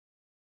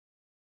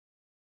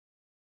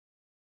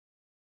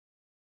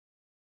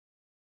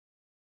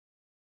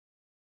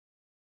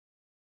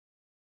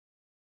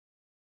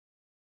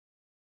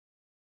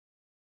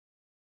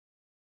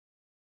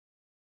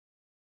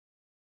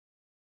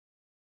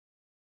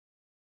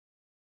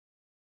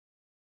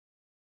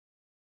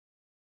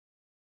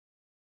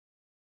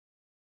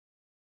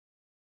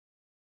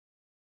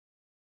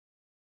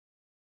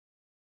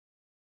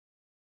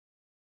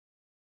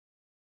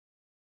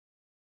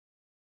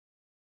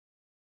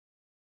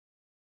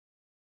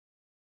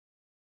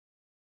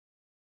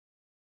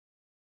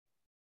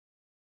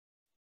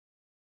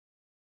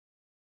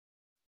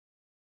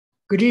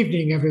Good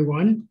evening,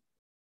 everyone,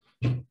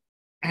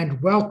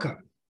 and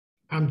welcome.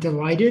 I'm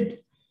delighted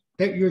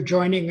that you're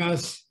joining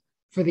us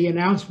for the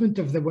announcement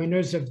of the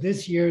winners of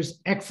this year's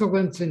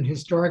Excellence in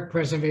Historic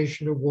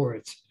Preservation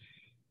Awards.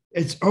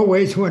 It's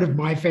always one of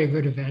my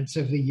favorite events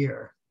of the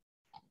year.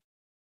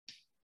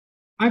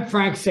 I'm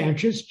Frank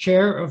Sanchez,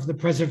 chair of the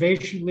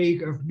Preservation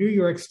League of New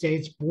York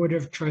State's Board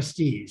of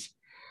Trustees.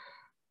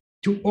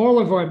 To all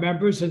of our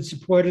members and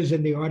supporters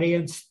in the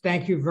audience,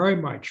 thank you very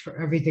much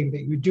for everything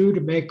that you do to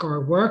make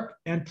our work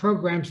and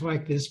programs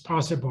like this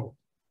possible.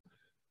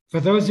 For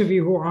those of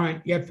you who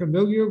aren't yet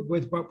familiar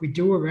with what we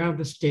do around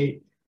the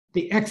state,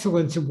 the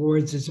Excellence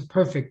Awards is a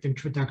perfect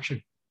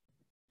introduction.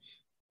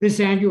 This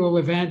annual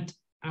event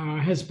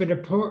has been a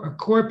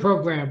core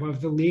program of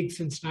the League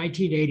since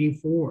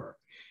 1984,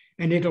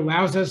 and it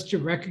allows us to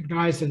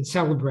recognize and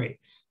celebrate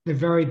the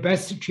very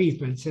best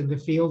achievements in the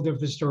field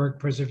of historic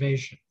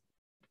preservation.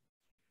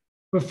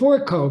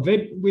 Before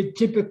COVID, we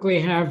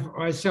typically have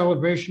our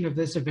celebration of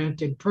this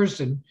event in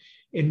person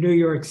in New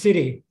York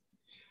City.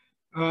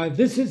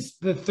 This is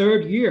the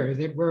third year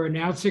that we're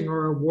announcing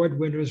our award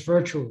winners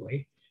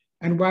virtually.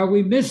 And while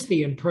we miss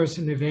the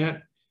in-person event,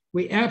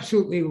 we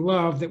absolutely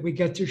love that we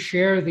get to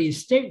share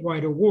these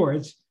statewide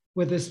awards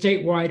with a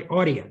statewide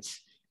audience,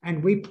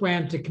 and we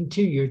plan to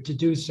continue to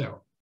do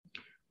so.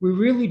 We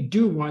really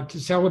do want to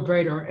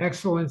celebrate our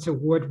Excellence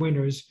Award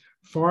winners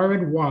far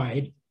and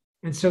wide,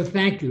 and so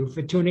thank you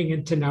for tuning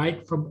in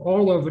tonight from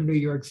all over New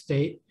York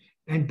State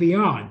and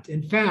beyond.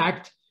 In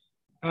fact,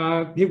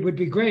 it would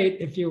be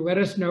great if you let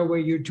us know where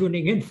you're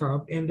tuning in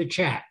from in the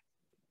chat.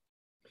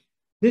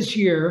 This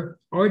year,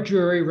 our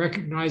jury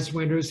recognized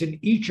winners in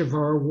each of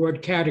our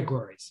award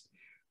categories.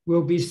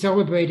 We'll be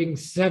celebrating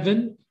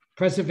 7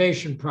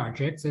 preservation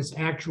projects as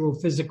actual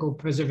physical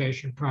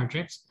preservation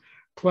projects,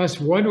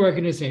 plus 1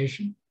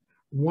 organization,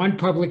 1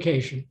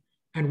 publication,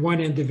 and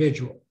 1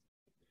 individual.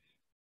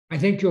 I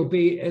think you'll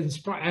be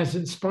as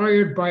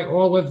inspired by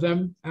all of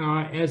them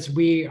as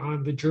we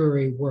on the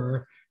jury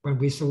were when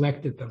we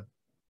selected them.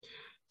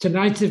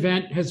 Tonight's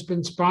event has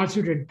been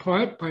sponsored in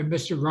part by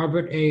Mr.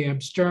 Robert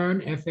A.M. Stern,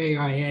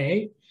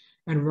 FAIA,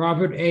 and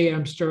Robert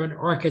A.M. Stern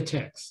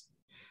Architects.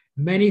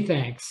 Many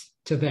thanks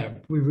to them.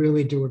 We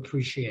really do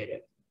appreciate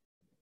it.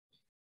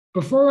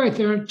 Before I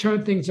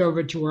turn things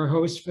over to our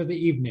host for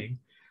the evening,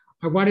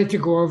 I wanted to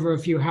go over a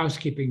few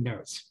housekeeping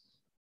notes.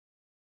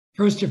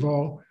 First of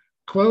all,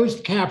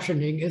 closed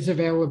captioning is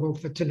available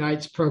for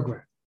tonight's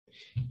program.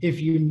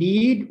 If you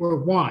need or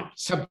want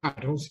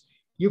subtitles,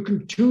 you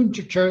can choose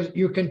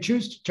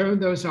to turn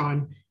those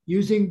on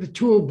using the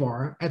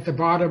toolbar at the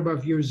bottom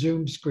of your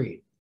Zoom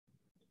screen.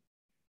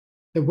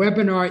 The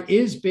webinar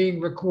is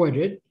being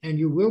recorded, and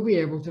you will be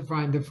able to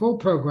find the full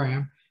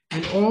program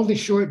and all the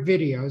short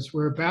videos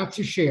we're about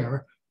to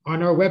share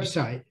on our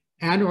website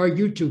and our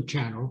YouTube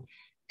channel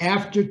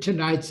after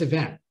tonight's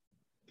event.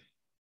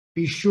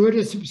 Be sure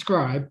to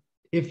subscribe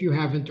if you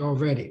haven't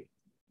already.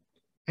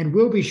 And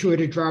we'll be sure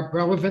to drop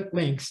relevant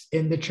links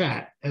in the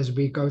chat as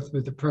we go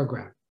through the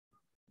program.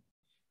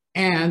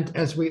 And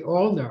as we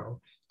all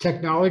know,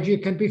 technology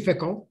can be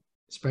fickle,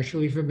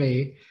 especially for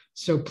me,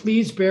 so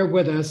please bear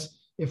with us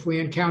if we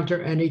encounter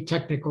any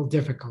technical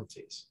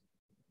difficulties.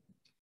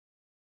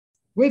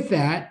 With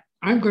that,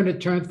 I'm going to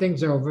turn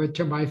things over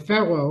to my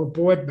fellow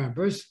board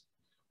members,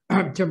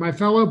 to my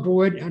fellow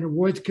board and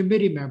awards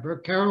committee member,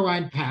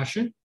 Caroline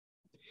Passion,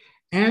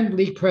 and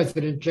League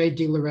President, Jay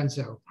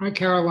DiLorenzo. Hi,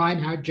 Caroline.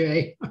 Hi,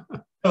 Jay.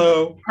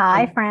 Hello.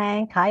 Hi,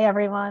 Frank. Hi,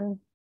 everyone.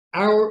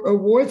 Our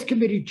awards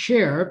committee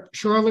chair,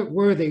 Charlotte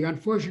Worthy,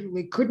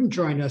 unfortunately couldn't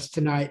join us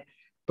tonight,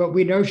 but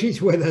we know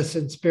she's with us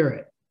in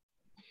spirit.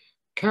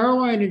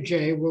 Caroline and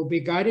Jay will be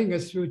guiding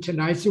us through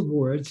tonight's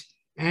awards,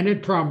 and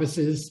it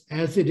promises,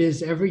 as it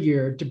is every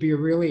year, to be a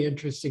really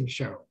interesting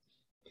show.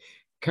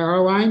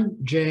 Caroline,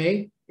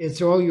 Jay,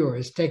 it's all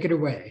yours. Take it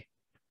away.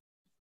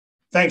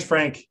 Thanks,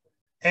 Frank.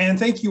 And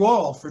thank you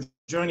all for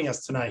joining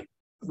us tonight.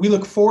 We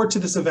look forward to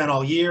this event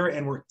all year,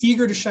 and we're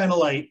eager to shine a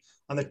light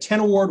on the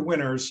 10 award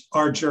winners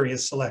our jury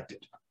has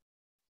selected.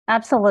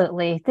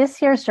 Absolutely.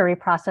 This year's jury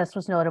process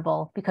was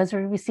notable because we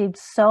received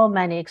so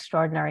many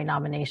extraordinary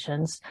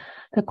nominations.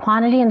 The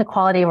quantity and the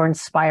quality were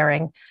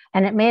inspiring,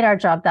 and it made our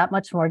job that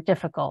much more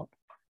difficult.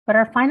 But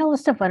our final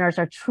list of winners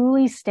are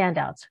truly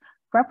standouts,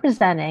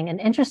 representing an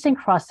interesting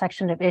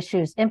cross-section of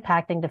issues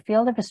impacting the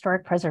field of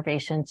historic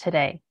preservation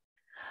today.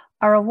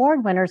 Our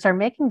award winners are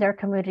making their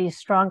communities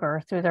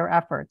stronger through their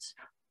efforts,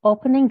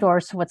 opening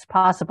doors to what's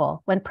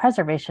possible when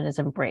preservation is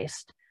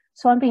embraced.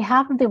 So on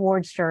behalf of the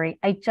awards jury,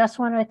 I just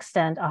want to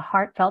extend a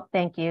heartfelt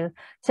thank you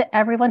to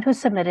everyone who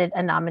submitted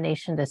a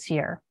nomination this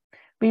year.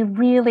 We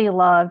really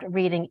loved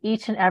reading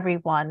each and every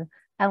one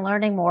and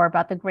learning more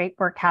about the great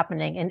work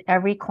happening in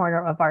every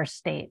corner of our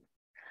state.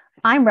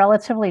 I'm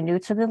relatively new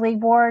to the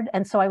League Board,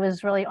 and so I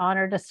was really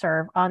honored to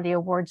serve on the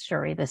awards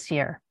jury this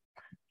year.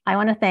 I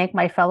want to thank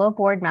my fellow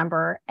board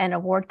member and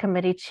award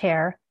committee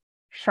chair,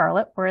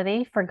 Charlotte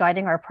Worthy, for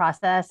guiding our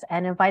process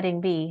and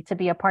inviting me to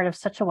be a part of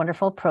such a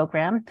wonderful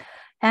program.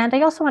 And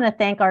I also want to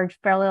thank our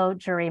fellow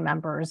jury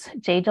members,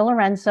 Jay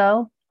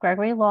DiLorenzo,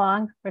 Gregory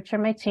Long, Richard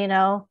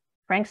Maitino,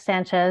 Frank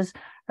Sanchez,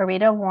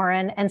 Arita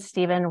Warren, and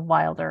Stephen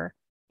Wilder.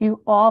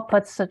 You all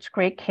put such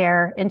great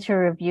care into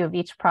a review of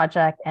each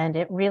project, and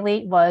it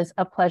really was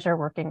a pleasure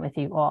working with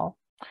you all.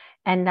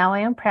 And now I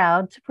am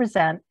proud to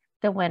present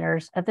the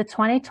winners of the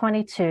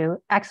 2022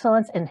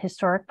 Excellence in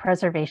Historic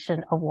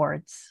Preservation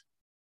Awards.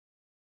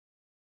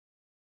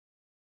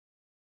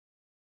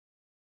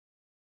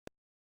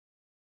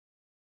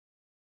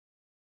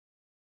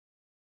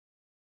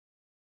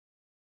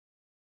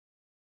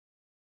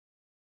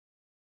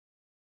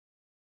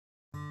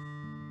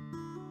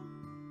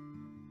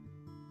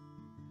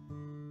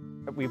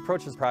 We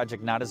approached this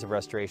project not as a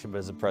restoration, but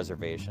as a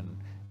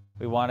preservation.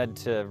 We wanted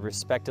to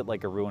respect it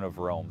like a ruin of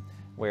Rome,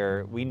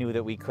 where we knew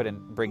that we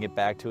couldn't bring it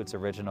back to its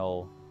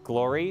original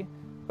glory,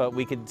 but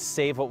we could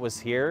save what was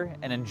here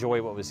and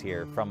enjoy what was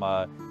here from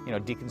a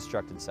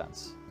deconstructed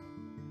sense.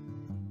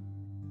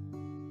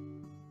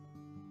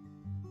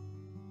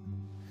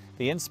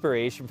 The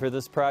inspiration for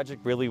this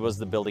project really was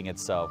the building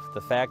itself.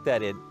 The fact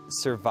that it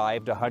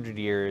survived 100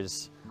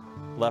 years,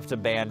 left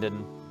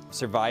abandoned,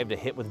 survived a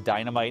hit with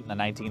dynamite in the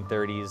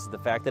 1930s, the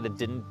fact that it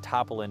didn't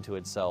topple into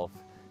itself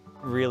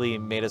really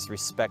made us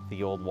respect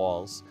the old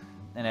walls.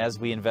 And as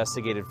we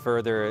investigated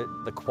further,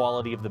 the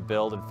quality of the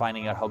build and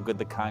finding out how good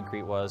the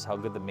concrete was, how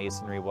good the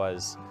masonry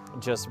was,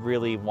 just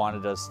really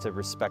wanted us to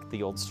respect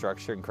the old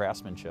structure and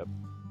craftsmanship.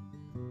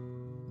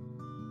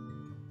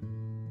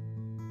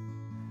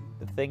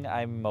 The thing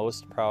I'm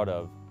most proud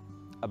of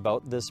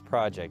about this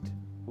project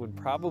would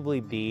probably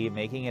be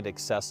making it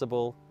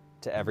accessible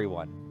to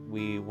everyone.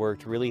 We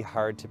worked really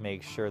hard to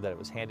make sure that it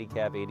was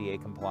handicap, ADA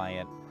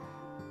compliant,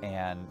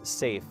 and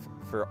safe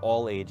for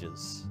all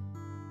ages.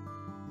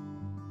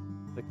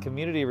 The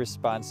community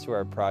response to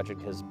our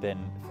project has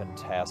been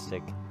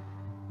fantastic.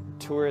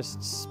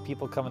 Tourists,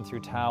 people coming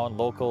through town,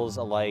 locals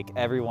alike,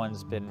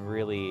 everyone's been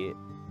really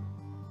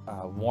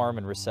warm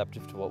and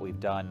receptive to what we've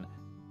done.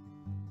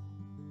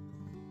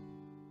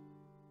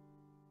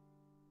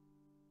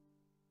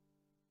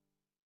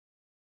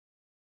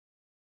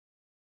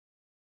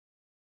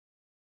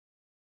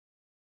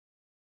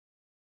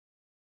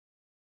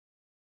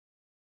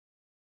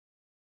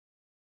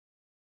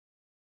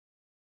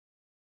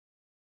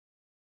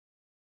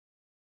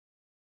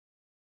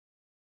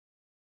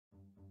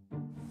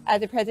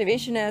 As a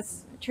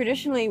preservationist,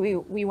 traditionally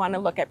we want to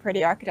look at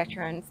pretty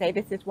architecture and say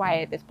this is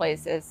why this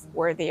place is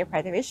worthy of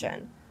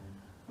preservation.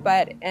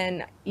 But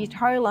in East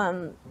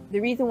Harlem, the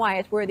reason why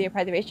it's worthy of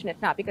preservation is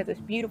not because it's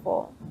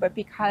beautiful, but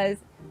because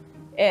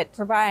it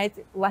provides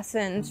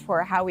lessons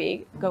for how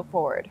we go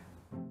forward.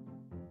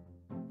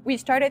 We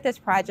started this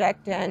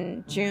project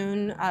in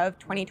June of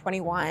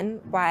 2021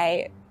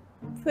 by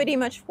pretty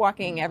much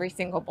walking every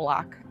single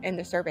block in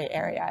the survey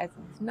area.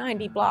 It's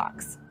 90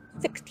 blocks.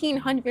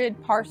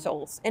 1,600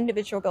 parcels,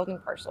 individual building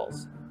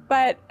parcels.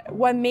 But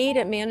what made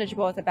it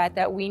manageable is the fact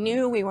that we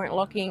knew we weren't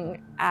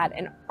looking at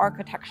an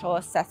architectural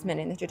assessment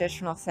in the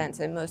traditional sense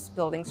that most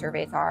building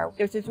surveys are.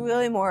 This is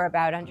really more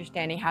about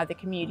understanding how the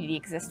community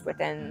exists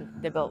within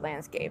the built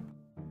landscape.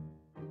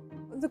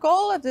 The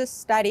goal of this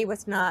study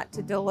was not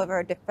to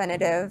deliver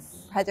definitive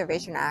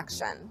preservation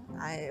action.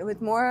 It was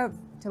more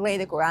to lay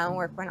the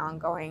groundwork for an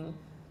ongoing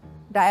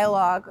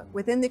dialogue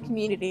within the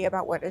community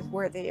about what is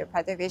worthy of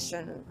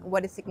preservation,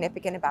 what is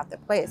significant about the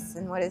place,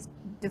 and what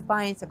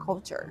defines the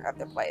culture of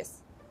the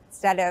place.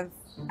 Instead of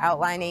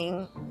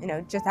outlining,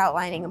 just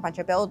outlining a bunch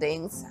of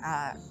buildings,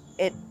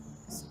 it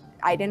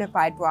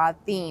identified broad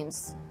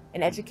themes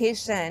in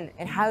education,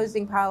 in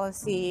housing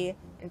policy,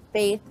 in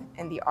faith,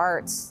 in the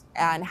arts,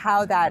 and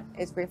how that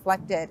is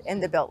reflected in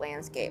the built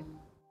landscape.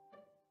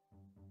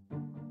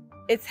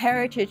 Its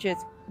heritage is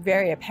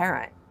very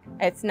apparent.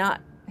 It's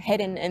not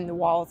hidden in the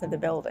walls of the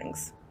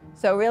buildings.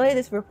 So really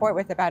this report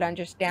was about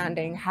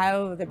understanding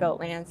how the built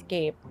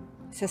landscape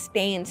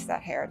sustains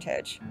that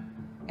heritage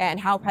and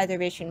how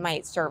preservation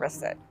might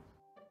service it.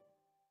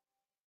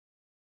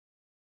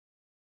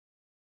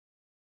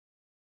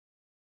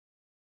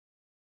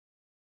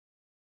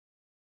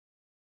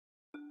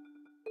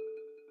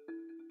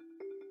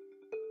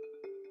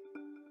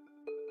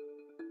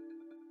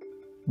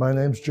 My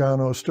name's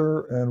John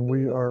Oster, and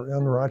we are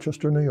in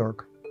Rochester, New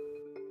York.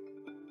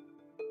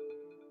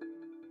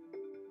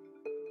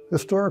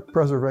 Historic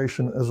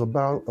preservation is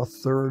about a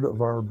third of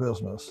our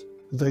business.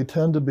 They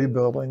tend to be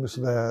buildings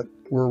that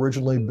were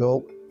originally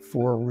built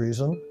for a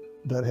reason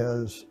that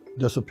has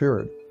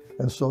disappeared.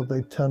 And so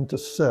they tend to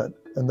sit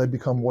and they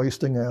become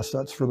wasting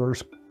assets for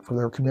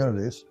their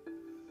communities.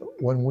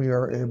 When we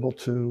are able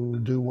to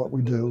do what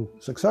we do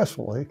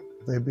successfully,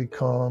 they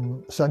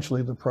become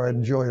essentially the pride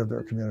and joy of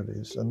their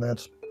communities. And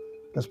that's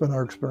been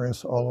our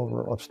experience all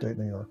over upstate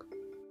New York.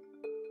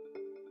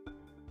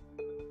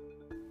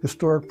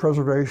 Historic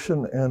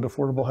preservation and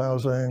affordable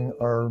housing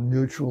are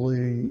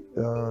mutually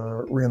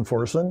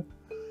reinforcing.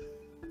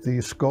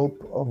 The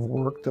scope of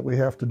work that we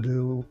have to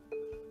do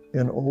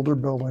in older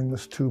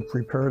buildings to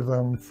prepare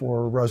them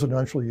for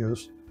residential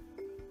use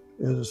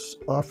is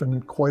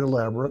often quite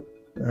elaborate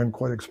and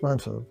quite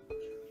expensive.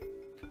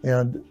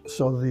 And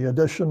so the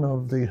addition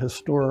of the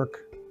historic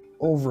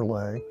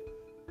overlay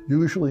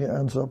usually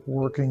ends up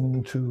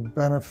working to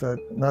benefit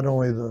not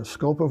only the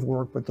scope of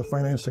work, but the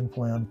financing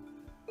plan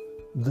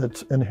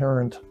that's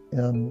inherent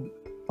in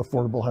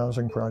affordable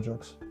housing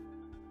projects.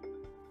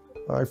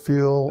 I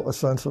feel a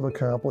sense of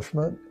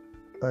accomplishment.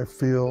 I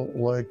feel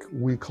like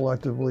we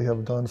collectively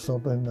have done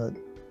something that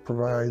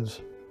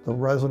provides the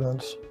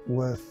residents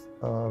with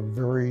a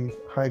very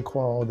high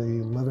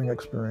quality living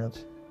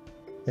experience.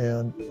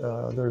 And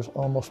there's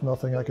almost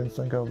nothing I can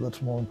think of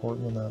that's more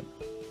important than that.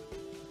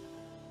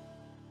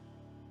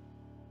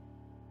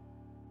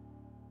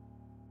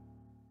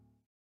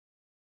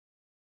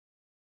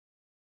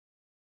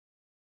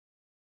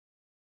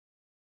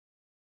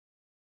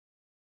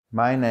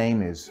 My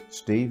name is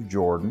Steve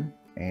Jordan,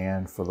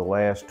 and for the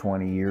last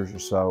 20 years or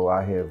so,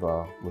 I have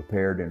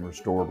repaired and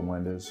restored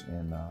windows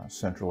in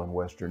central and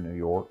western New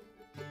York.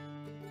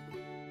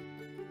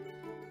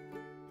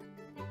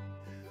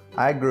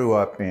 I grew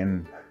up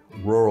in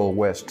rural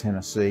West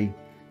Tennessee.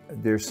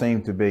 There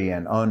seemed to be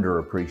an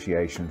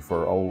underappreciation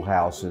for old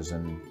houses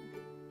and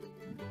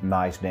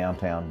nice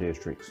downtown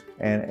districts.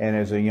 And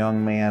as a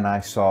young man,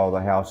 I saw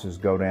the houses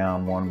go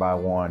down one by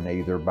one,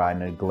 either by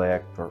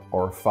neglect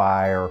or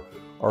fire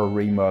or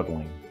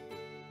remodeling.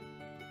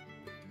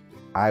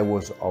 I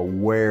was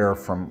aware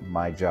from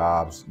my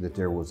jobs that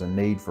there was a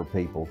need for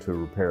people to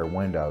repair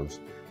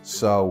windows.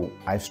 So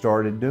I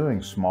started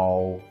doing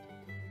small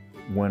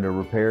window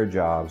repair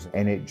jobs,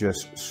 and it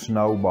just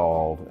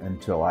snowballed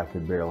until I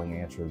could barely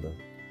answer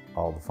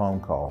all the phone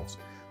calls.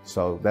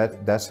 So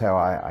that's how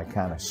I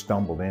kind of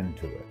stumbled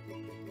into it.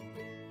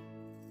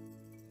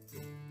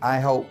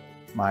 I hope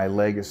my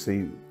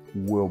legacy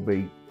will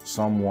be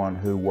someone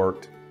who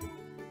worked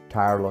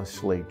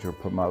tirelessly to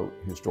promote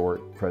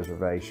historic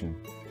preservation,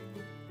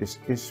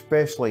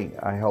 especially,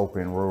 I hope,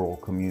 in rural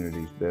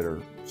communities that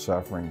are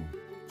suffering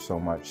so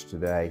much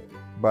today.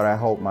 But I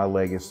hope my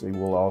legacy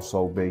will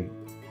also be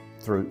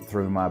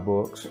through my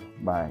books,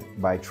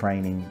 by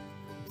training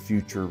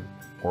future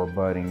or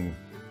budding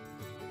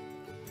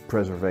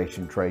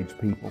preservation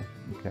tradespeople.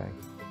 Okay,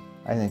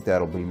 I think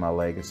that'll be my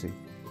legacy.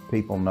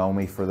 People know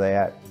me for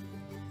that.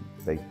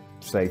 They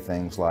say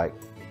things like,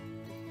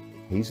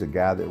 "He's the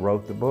guy that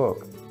wrote the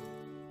book."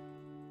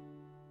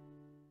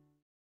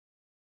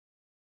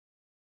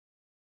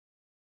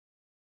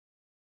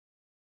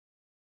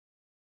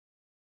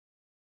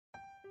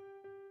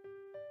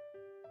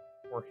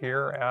 We're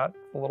here at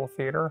the Little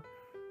Theater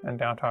in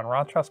downtown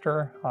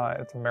Rochester.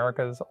 It's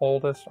America's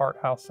oldest art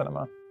house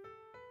cinema.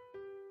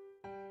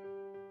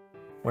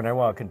 When I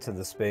walk into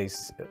the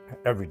space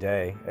every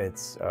day,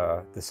 it's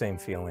the same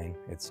feeling.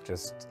 It's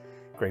just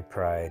great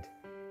pride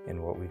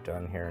in what we've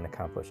done here and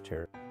accomplished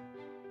here.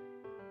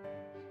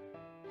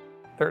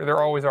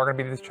 There always are going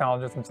to be these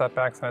challenges and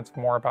setbacks, and it's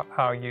more about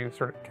how you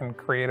sort of can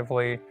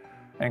creatively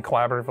and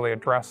collaboratively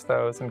address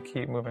those and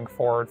keep moving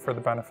forward for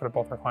the benefit of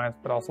both our clients,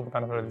 but also the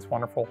benefit of these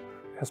wonderful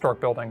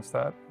historic buildings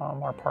that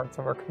are parts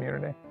of our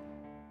community.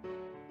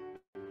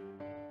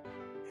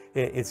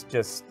 It's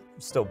just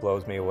still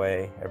blows me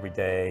away every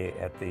day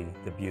at the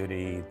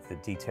beauty, the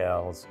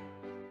details.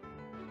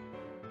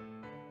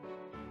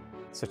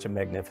 Such a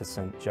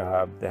magnificent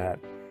job that,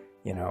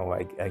 you know,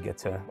 I get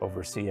to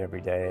oversee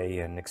every day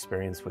and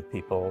experience with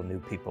people, new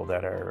people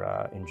that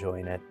are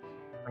enjoying it.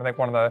 I think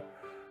one of the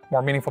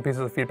more meaningful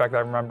pieces of feedback that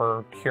I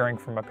remember hearing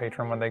from a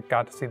patron when they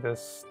got to see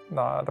this,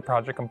 the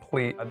project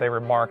complete, they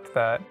remarked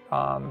that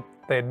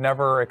they had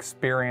never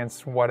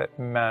experienced what it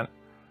meant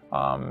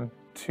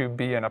to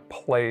be in a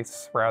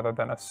place rather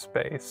than a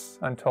space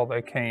until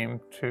they came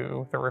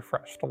to the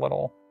refreshed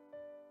Little.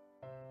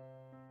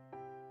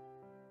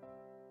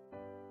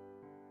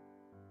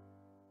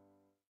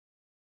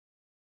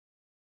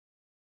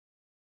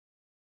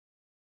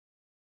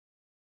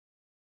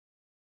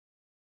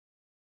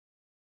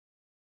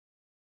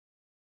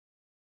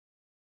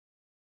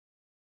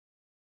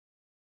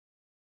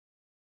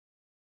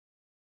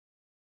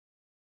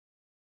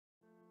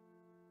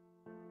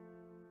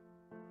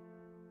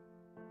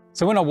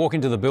 So when I walk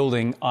into the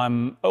building,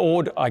 I'm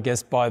awed, I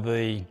guess, by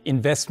the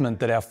investment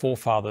that our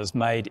forefathers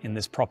made in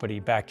this property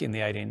back in the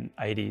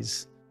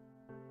 1880s.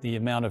 The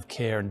amount of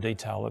care and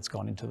detail that's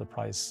gone into the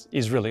place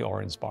is really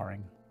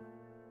awe-inspiring.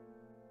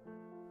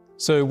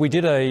 So we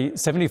did a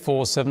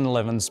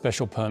 74-711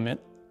 special permit,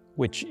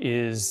 which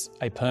is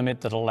a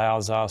permit that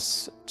allows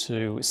us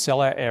to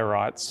sell our air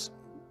rights,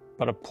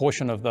 but a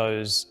portion of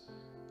those,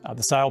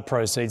 the sale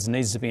proceeds,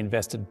 needs to be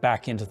invested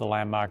back into the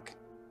landmark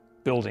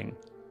building.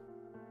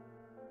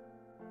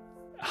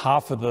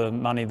 Half of the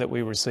money that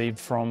we received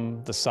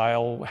from the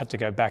sale had to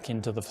go back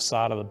into the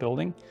facade of the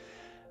building.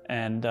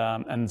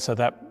 And so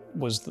that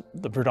was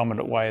the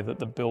predominant way that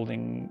the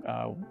building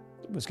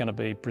was going to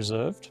be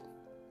preserved.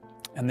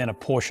 And then a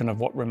portion of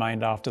what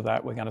remained after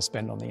that we're going to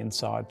spend on the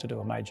inside to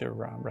do a major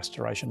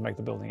restoration, make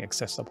the building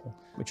accessible,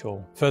 which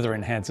will further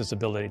enhance its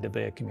ability to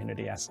be a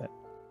community asset.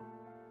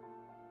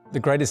 The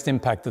greatest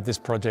impact that this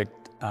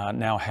project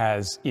now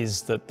has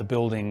is that the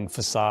building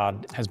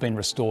facade has been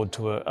restored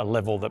to a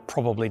level that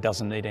probably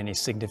doesn't need any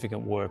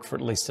significant work for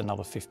at least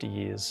another 50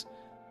 years.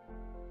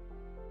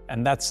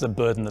 And that's the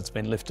burden that's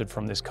been lifted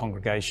from this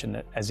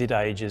congregation as it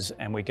ages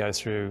and we go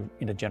through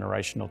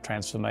intergenerational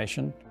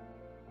transformation.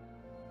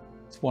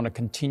 We want to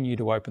continue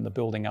to open the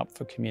building up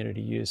for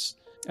community use,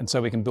 and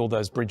so we can build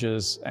those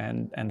bridges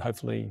and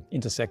hopefully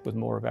intersect with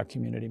more of our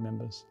community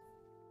members.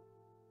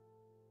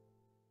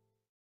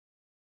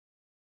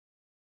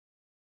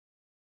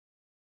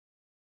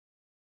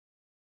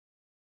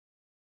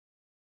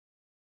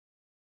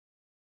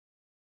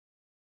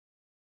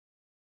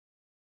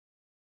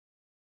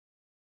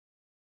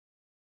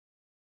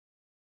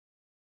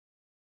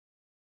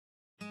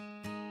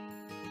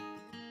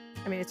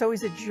 I mean, it's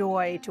always a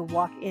joy to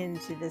walk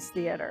into this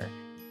theater.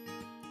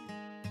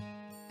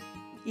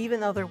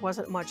 Even though there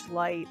wasn't much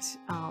light,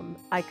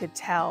 I could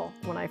tell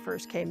when I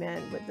first came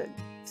in with the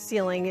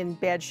ceiling in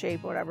bad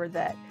shape, whatever,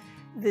 that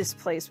this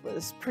place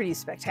was pretty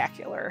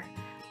spectacular.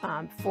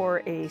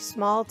 For a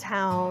small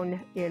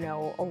town, you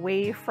know,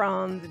 away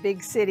from the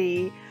big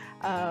city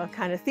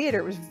kind of theater,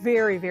 it was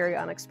very, very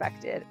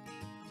unexpected.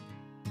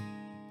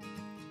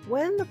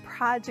 When the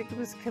project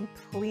was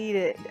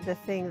completed, the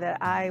thing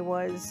that I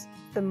was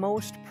the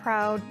most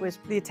proud was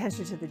the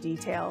attention to the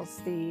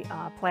details, the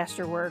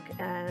plaster work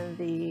and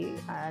the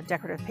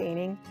decorative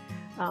painting.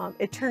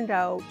 It turned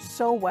out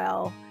so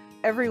well.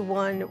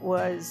 Everyone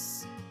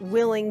was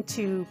willing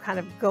to kind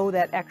of go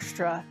that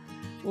extra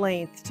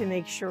length to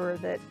make sure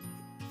that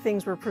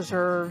things were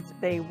preserved,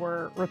 they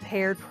were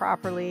repaired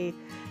properly,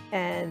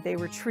 and they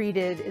were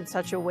treated in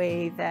such a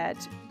way that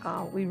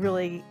we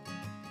really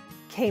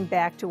came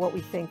back to what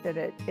we think that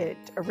it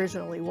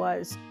originally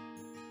was.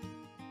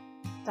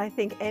 I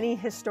think any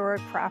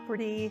historic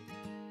property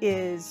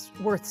is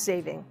worth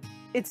saving.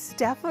 It's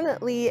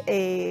definitely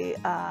a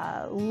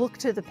look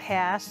to the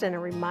past and a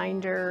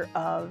reminder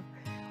of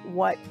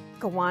what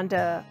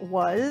Gowanda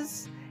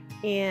was.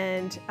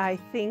 And I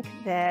think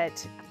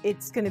that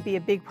it's going to be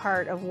a big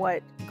part of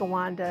what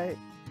Gowanda,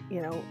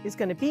 you know, is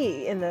going to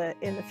be in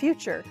the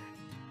future.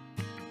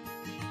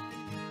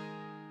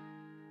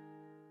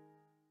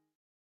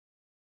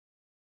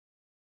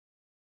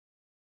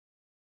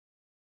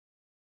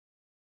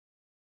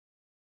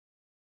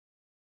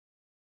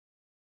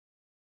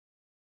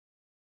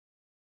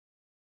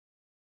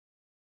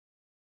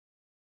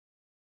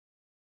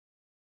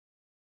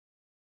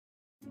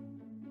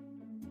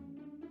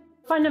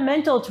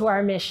 Fundamental to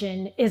our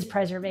mission is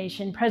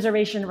preservation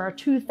of our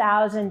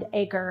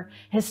 2,000-acre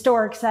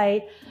historic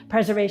site,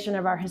 preservation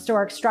of our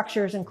historic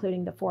structures,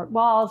 including the fort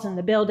walls and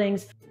the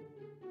buildings,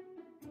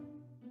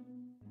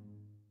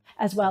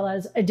 as well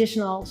as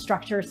additional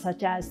structures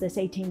such as this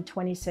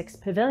 1826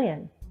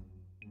 pavilion.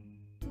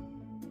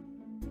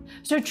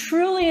 So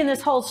truly in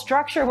this whole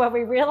structure, what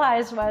we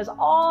realized was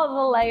all of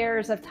the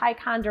layers of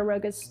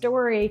Ticonderoga's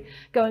story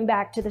going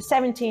back to the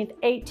 17th,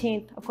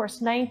 18th, of course,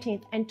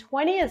 19th and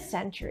 20th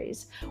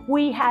centuries,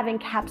 we have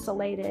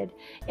encapsulated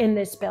in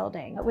this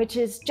building, which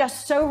is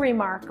just so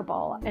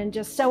remarkable and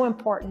just so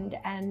important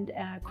and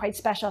quite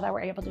special that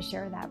we're able to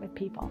share that with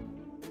people.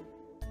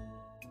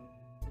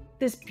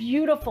 This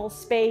beautiful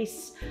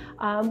space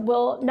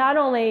will not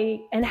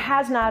only, and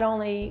has not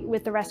only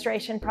with the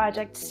restoration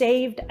project,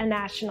 saved a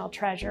national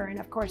treasure, and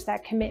of course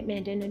that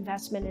commitment and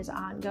investment is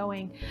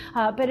ongoing,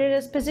 but it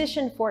is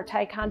positioned for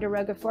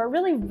Ticonderoga for a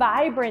really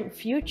vibrant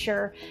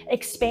future,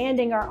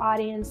 expanding our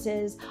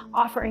audiences,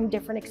 offering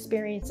different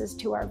experiences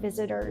to our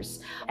visitors,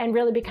 and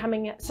really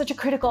becoming such a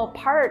critical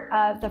part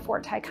of the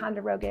Fort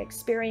Ticonderoga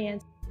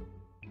experience.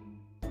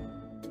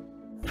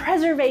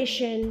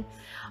 Preservation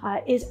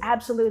is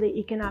absolutely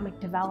economic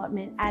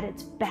development at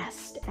its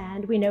best.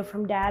 And we know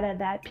from data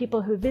that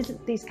people who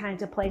visit these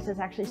kinds of places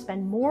actually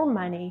spend more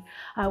money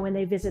when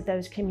they visit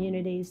those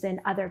communities than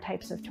other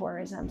types of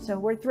tourism. So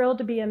we're thrilled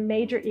to be a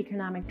major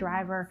economic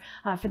driver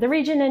for the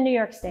region in New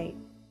York State.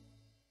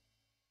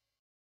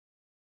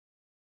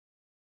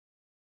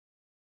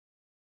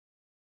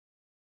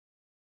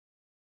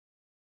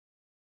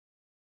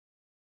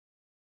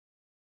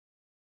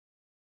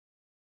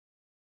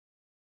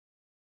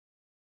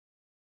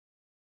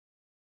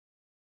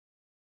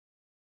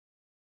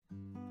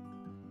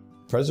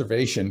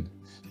 Preservation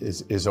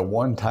is a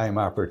one-time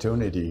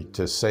opportunity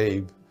to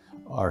save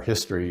our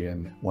history,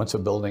 and once a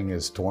building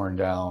is torn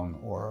down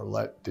or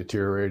let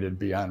deteriorated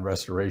beyond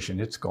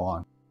restoration, it's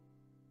gone.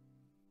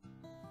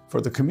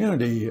 For the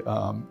community,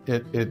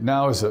 it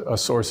now is a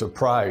source of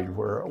pride,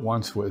 where it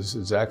once was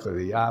exactly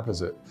the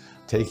opposite,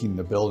 taking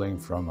the building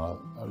from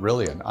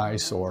really an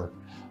eyesore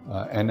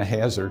and a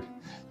hazard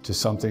to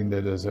something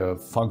that is a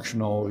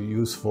functional,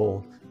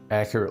 useful,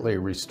 accurately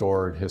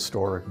restored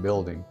historic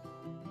building.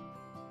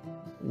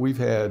 We've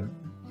had,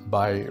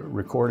 by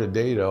recorded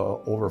data,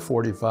 over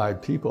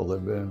 45 people that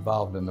have been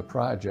involved in the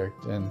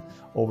project and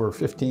over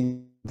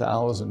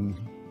 15,000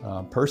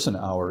 person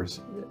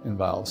hours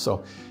involved.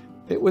 So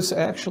it was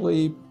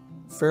actually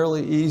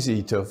fairly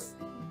easy to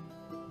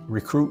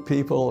recruit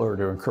people or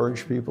to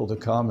encourage people to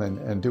come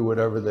and do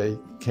whatever they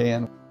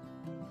can.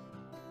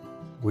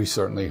 We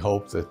certainly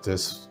hope that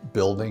this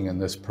building and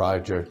this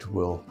project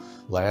will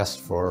last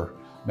for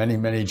many,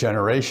 many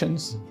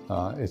generations.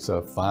 It's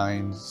a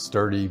fine,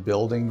 sturdy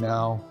building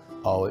now.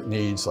 All it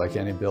needs, like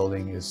any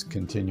building, is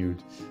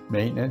continued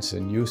maintenance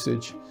and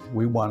usage.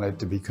 We want it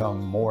to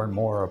become more and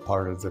more a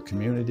part of the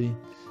community.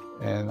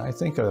 And I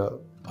think a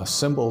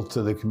symbol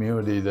to the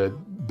community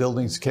that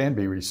buildings can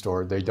be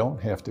restored. They don't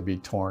have to be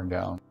torn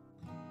down.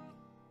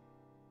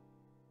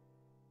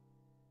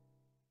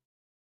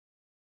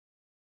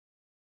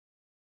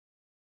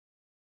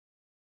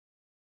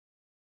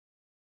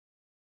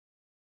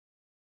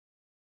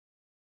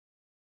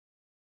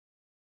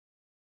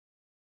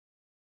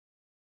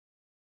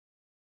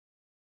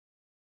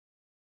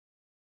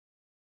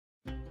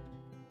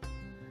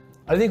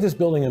 I think this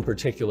building in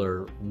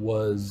particular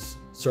was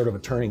sort of a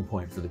turning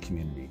point for the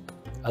community.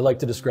 I like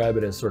to describe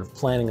it as sort of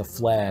planting a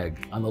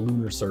flag on the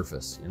lunar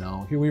surface. You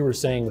know, here we were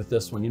saying with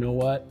this one, you know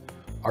what?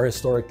 Our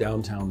historic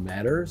downtown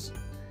matters,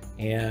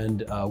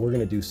 and we're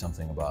gonna do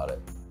something about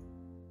it.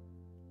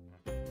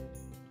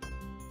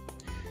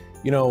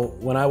 You know,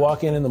 when I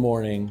walk in the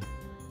morning,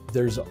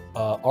 there's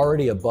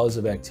already a buzz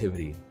of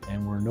activity,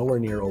 and we're nowhere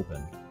near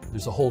open.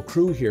 There's a whole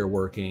crew here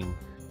working,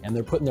 and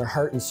they're putting their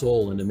heart and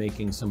soul into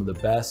making some of the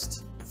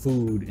best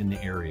food in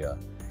the area.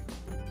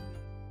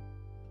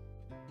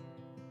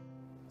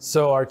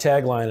 So our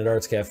tagline at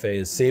Arts Cafe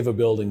is save a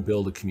building,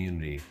 build a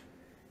community.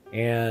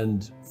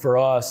 And for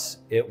us,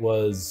 it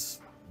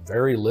was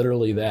very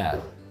literally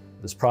that.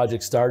 This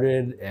project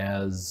started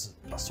as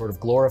a sort of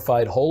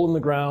glorified hole in the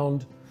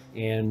ground,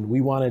 and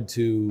we wanted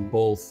to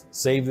both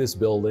save this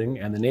building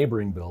and the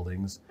neighboring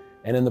buildings,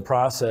 and in the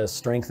process,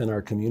 strengthen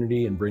our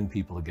community and bring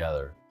people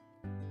together.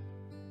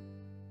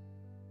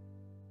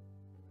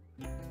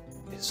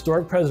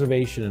 Historic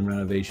preservation and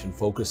renovation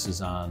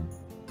focuses on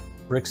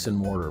bricks and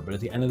mortar, but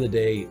at the end of the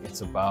day, it's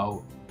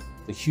about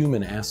the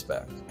human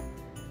aspect.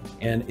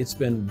 And it's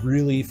been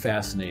really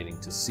fascinating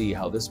to see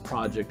how this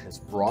project has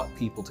brought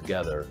people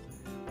together.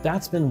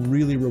 That's been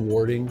really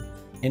rewarding.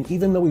 And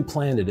even though we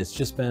planned it, it's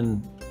just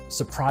been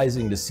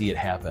surprising to see it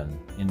happen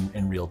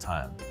in real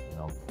time. You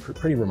know,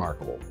 pretty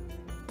remarkable.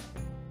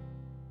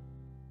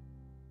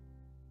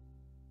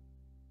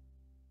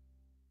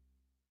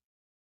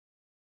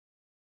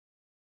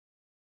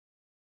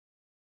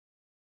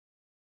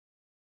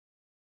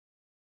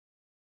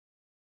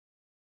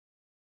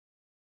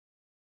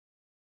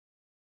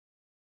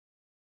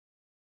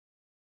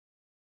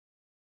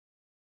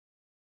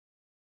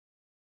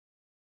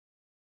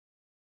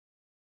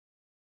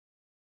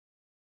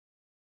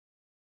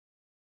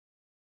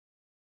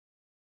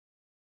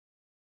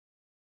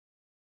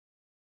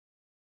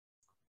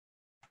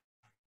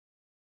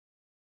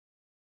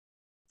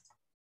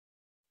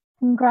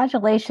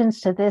 Congratulations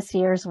to this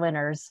year's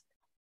winners.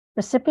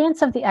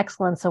 Recipients of the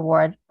Excellence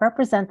Award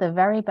represent the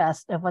very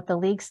best of what the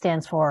League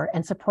stands for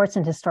and supports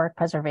in historic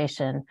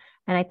preservation.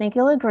 And I think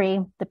you'll agree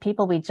the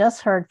people we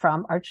just heard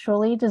from are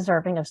truly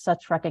deserving of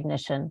such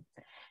recognition.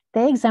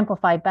 They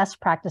exemplify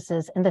best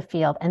practices in the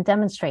field and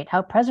demonstrate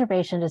how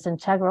preservation is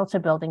integral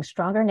to building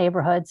stronger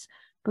neighborhoods,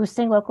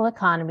 boosting local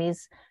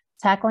economies,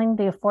 tackling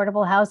the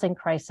affordable housing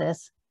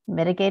crisis,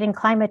 mitigating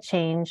climate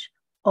change,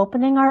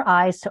 opening our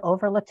eyes to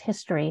overlooked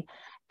history,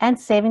 and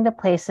saving the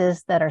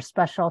places that are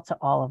special to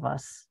all of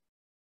us.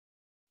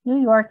 New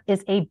York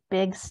is a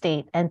big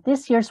state, and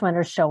this year's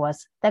winners show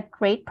us that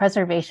great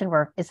preservation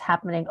work is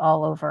happening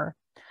all over.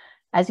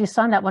 As you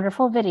saw in that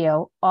wonderful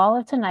video, all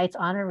of tonight's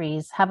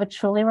honorees have a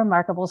truly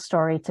remarkable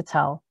story to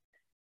tell.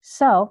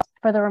 So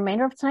for the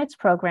remainder of tonight's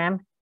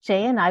program,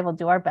 Jay and I will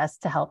do our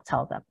best to help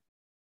tell them.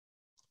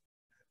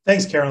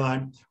 Thanks,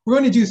 Caroline. We're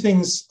going to do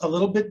things a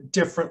little bit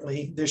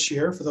differently this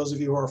year, for those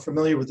of you who are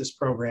familiar with this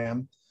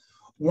program.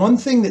 One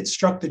thing that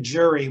struck the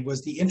jury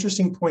was the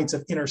interesting points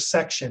of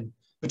intersection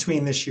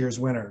between this year's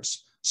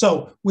winners.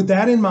 So with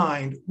that in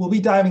mind, we'll be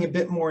diving a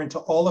bit more into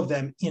all of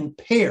them in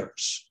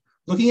pairs,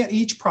 looking at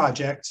each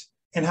project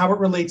and how it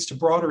relates to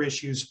broader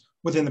issues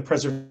within the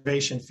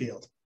preservation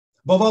field.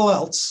 Above all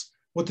else,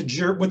 what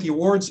the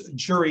awards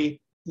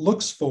jury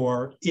looks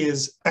for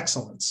is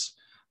excellence.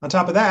 On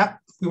top of that,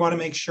 we want to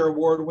make sure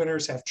award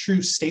winners have true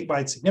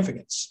statewide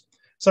significance.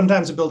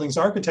 Sometimes a building's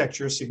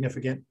architecture is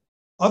significant.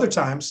 Other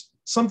times,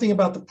 something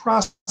about the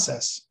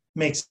process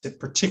makes it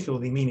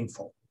particularly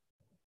meaningful.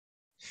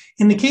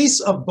 In the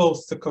case of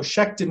both the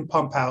Coshecton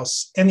Pump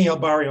House and the El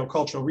Barrio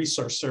Cultural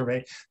Resource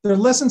Survey, there are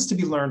lessons to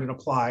be learned and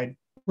applied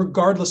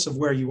regardless of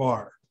where you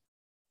are.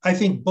 I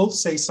think both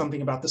say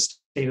something about the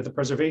state of the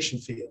preservation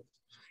field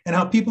and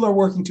how people are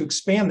working to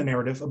expand the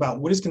narrative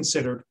about what is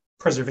considered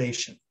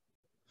preservation.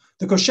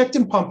 The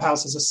Coshecton Pump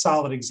House is a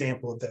solid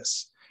example of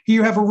this. Here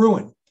you have a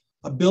ruin,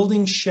 a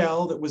building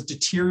shell that was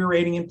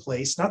deteriorating in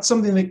place, not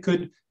something that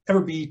could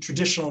ever be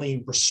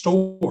traditionally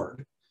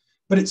restored,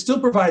 but it still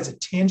provides a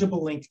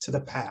tangible link to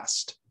the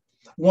past,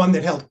 one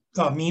that held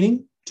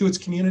meaning to its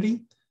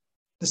community.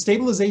 The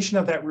stabilization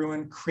of that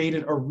ruin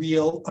created a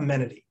real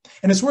amenity.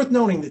 And it's worth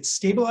noting that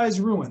stabilized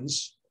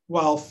ruins,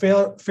 while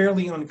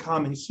fairly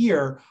uncommon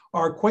here,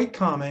 are quite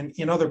common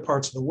in other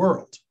parts of the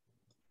world.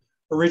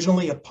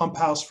 Originally a pump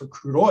house for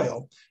crude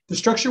oil, the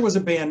structure was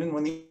abandoned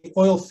when the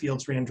oil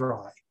fields ran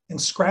dry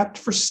and scrapped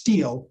for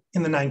steel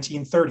in the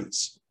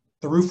 1930s.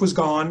 The roof was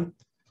gone,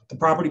 The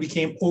property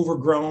became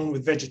overgrown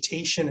with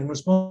vegetation and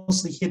was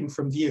mostly hidden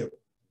from view.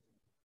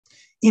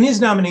 In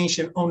his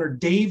nomination, owner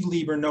Dave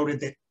Lieber noted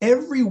that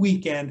every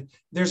weekend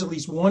there's at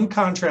least one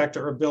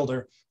contractor or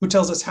builder who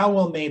tells us how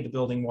well made the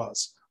building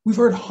was. We've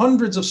heard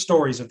hundreds of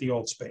stories of the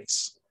old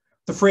space.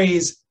 The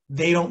phrase,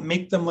 "they don't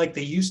make them like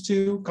they used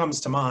to,"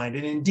 comes to mind.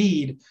 And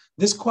indeed,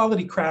 this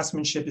quality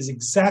craftsmanship is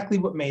exactly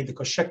what made the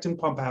Coshocton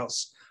Pump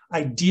House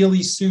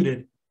ideally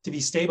suited to be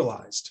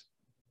stabilized.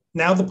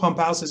 Now the pump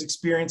house is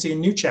experiencing a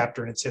new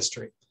chapter in its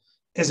history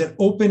as an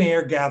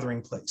open-air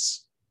gathering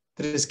place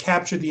that has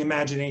captured the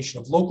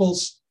imagination of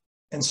locals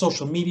and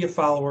social media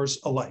followers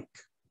alike.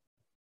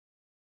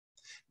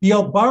 The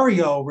El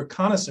Barrio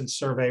Reconnaissance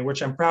Survey,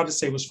 which I'm proud to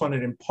say was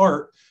funded in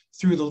part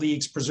through the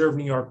League's Preserve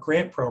New York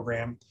grant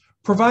program,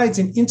 provides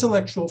an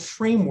intellectual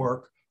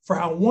framework for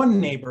how one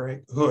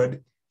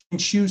neighborhood can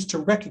choose to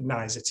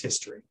recognize its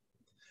history.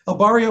 El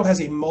Barrio has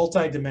a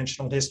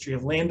multi-dimensional history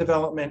of land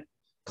development,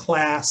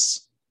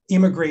 class,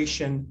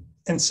 immigration,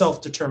 and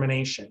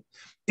self-determination.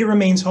 It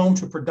remains home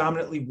to a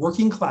predominantly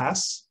working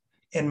class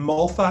and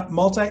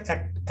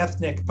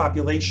multi-ethnic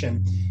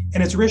population,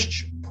 and its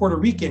rich Puerto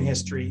Rican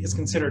history is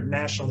considered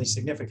nationally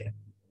significant.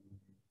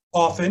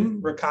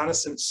 Often,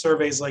 reconnaissance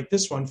surveys like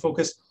this one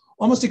focus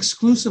almost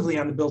exclusively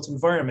on the built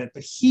environment,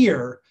 but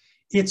here,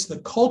 it's the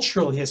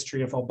cultural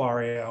history of El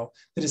Barrio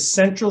that is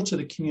central to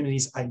the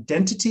community's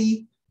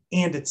identity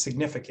and its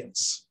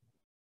significance.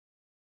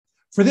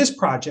 For this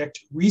project,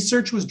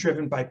 research was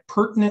driven by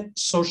pertinent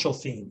social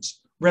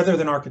themes rather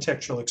than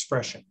architectural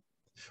expression,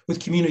 with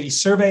community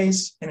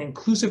surveys and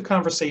inclusive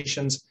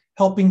conversations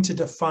helping to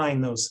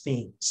define those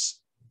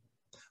themes.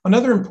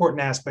 Another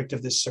important aspect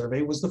of this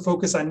survey was the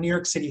focus on New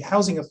York City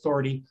Housing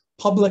Authority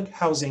public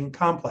housing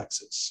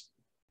complexes,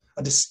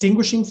 a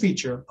distinguishing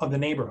feature of the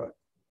neighborhood.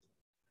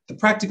 The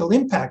practical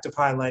impact of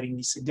highlighting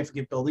these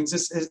significant buildings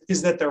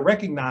is that they're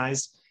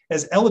recognized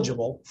as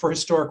eligible for the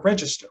historic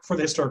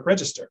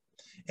register,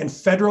 and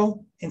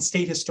federal and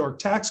state historic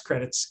tax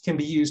credits can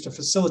be used to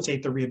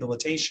facilitate the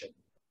rehabilitation.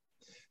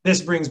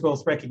 This brings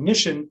both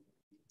recognition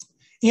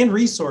and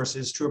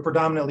resources to a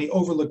predominantly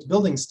overlooked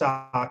building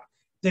stock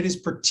that is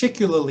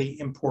particularly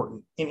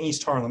important in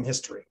East Harlem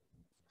history.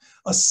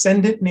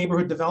 Ascendant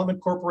Neighborhood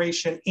Development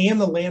Corporation and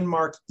the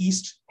landmark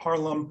East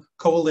Harlem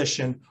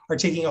Coalition are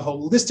taking a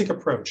holistic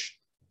approach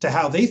to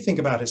how they think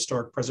about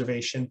historic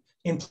preservation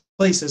in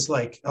places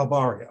like El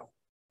Barrio.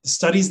 The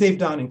studies they've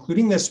done,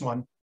 including this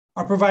one,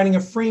 are providing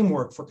a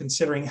framework for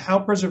considering how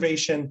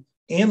preservation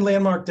and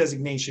landmark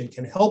designation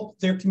can help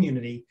their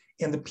community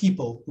and the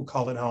people who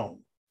call it home.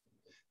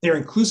 Their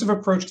inclusive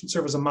approach can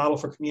serve as a model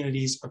for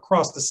communities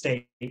across the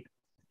state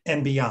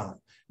and beyond.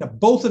 Now,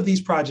 both of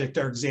these projects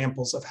are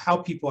examples of how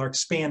people are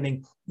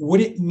expanding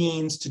what it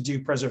means to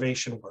do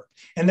preservation work.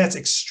 And that's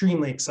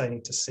extremely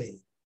exciting to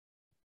see.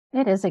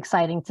 It is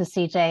exciting to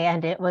see, Jay,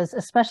 and it was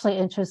especially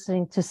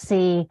interesting to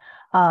see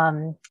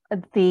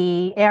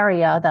the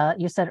area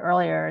that you said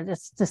earlier,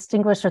 it's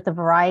distinguished with the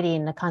variety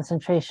and the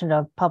concentration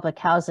of public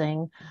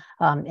housing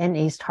in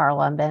East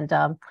Harlem. And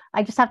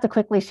I just have to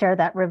quickly share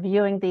that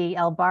reviewing the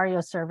El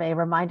Barrio survey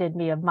reminded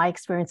me of my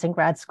experience in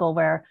grad school,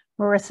 where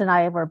Marissa and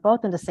I were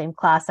both in the same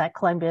class at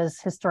Columbia's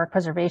Historic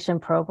Preservation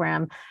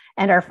Program,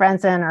 and our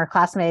friends and our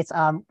classmates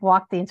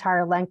walked the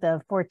entire length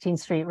of 14th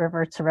Street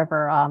river to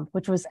river,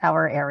 which was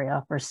our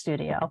area for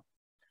studio.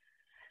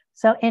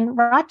 So in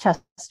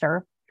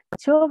Rochester,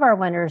 two of our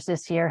winners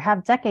this year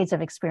have decades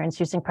of experience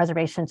using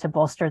preservation to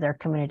bolster their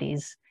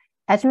communities.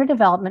 Edgemere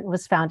Development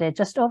was founded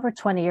just over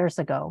 20 years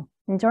ago,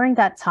 and during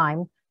that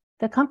time,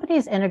 the company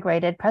has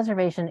integrated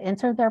preservation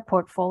into their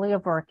portfolio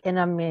of work in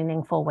a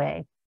meaningful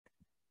way.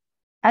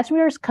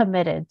 Edgemere is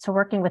committed to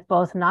working with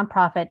both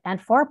nonprofit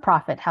and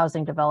for-profit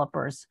housing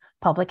developers,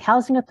 public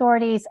housing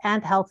authorities,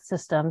 and health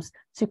systems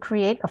to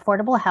create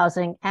affordable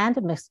housing and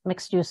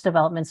mixed-use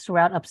developments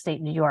throughout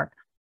upstate New York,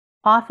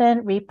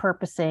 often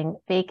repurposing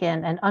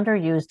vacant and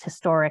underused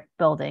historic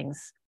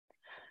buildings.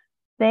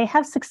 They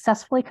have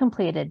successfully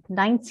completed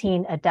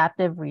 19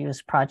 adaptive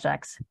reuse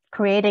projects,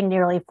 creating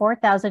nearly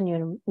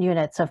 4,000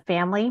 units of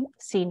family,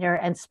 senior,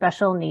 and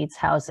special needs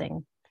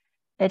housing.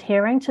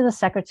 Adhering to the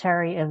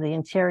Secretary of the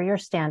Interior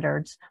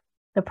standards,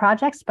 the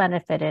projects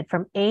benefited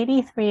from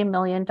 $83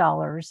 million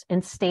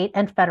in state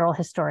and federal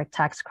historic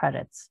tax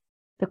credits.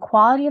 The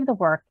quality of the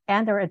work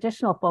and their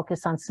additional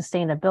focus on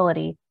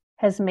sustainability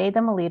has made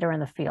them a leader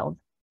in the field.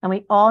 And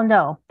we all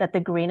know that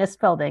the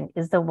greenest building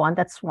is the one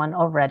that's one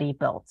already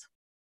built.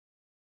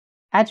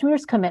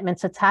 Edgemere's commitment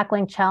to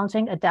tackling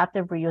challenging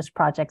adaptive reuse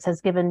projects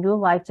has given new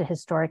life to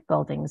historic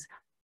buildings,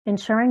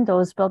 ensuring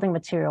those building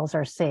materials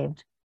are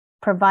saved,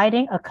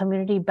 providing a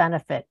community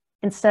benefit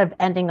instead of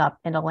ending up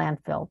in a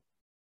landfill.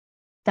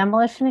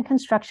 Demolition and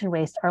construction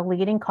waste are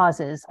leading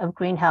causes of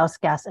greenhouse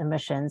gas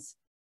emissions,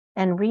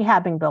 and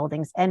rehabbing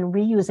buildings and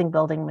reusing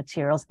building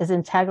materials is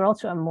integral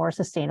to a more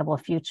sustainable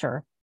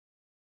future.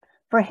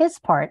 For his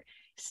part,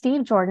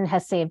 Steve Jordan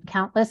has saved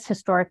countless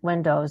historic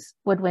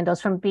wood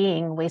windows from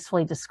being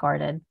wastefully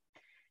discarded.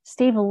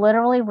 Steve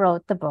literally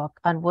wrote the book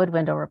on wood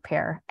window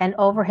repair, and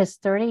over his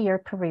 30-year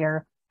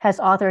career, has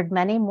authored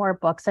many more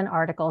books and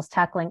articles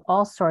tackling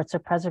all sorts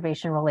of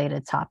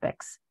preservation-related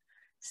topics.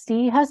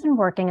 Steve has been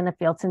working in the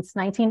field since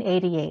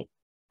 1988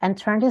 and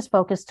turned his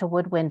focus to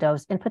wood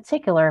windows, in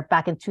particular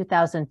back in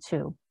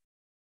 2002.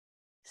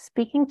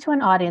 Speaking to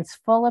an audience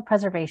full of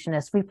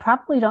preservationists, we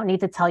probably don't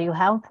need to tell you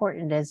how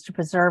important it is to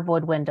preserve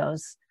wood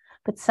windows.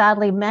 But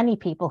sadly, many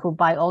people who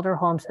buy older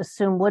homes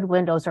assume wood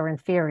windows are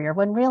inferior,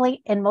 when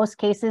really, in most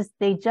cases,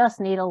 they just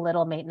need a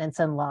little maintenance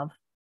and love.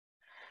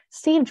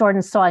 Steve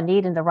Jordan saw a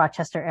need in the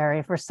Rochester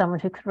area for someone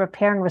who could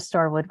repair and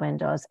restore wood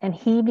windows, and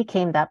he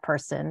became that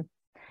person.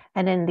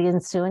 And in the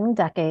ensuing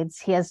decades,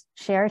 he has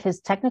shared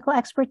his technical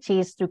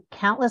expertise through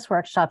countless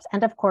workshops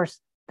and, of course,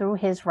 through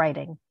his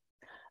writing.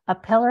 A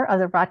pillar of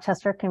the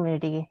Rochester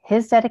community,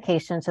 his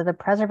dedication to the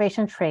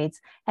preservation trades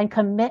and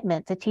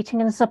commitment to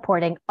teaching and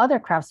supporting other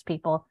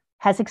craftspeople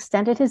has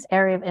extended his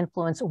area of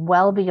influence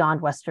well beyond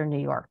Western New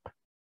York.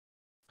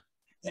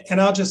 And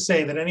I'll just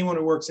say that anyone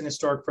who works in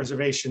historic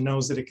preservation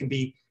knows that it can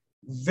be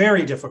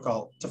very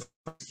difficult to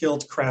find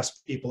skilled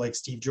craftspeople like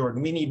Steve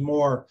Jordan. We need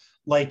more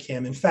like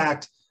him. In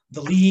fact,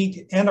 the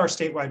League and our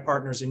statewide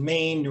partners in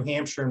Maine, New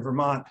Hampshire, and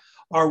Vermont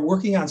are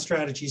working on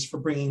strategies for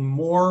bringing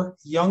more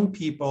young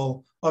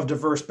people of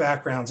diverse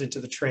backgrounds into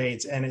the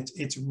trades, and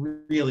it's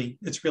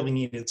really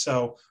needed.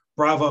 So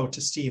bravo to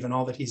Steve and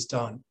all that he's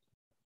done.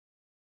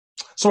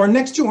 So our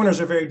next two winners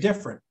are very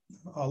different,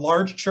 a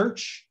large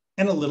church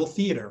and a little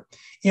theater.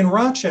 In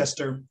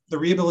Rochester, the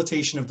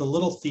rehabilitation of the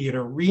Little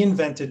Theater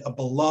reinvented a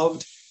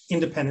beloved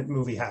independent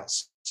movie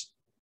house.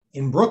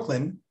 In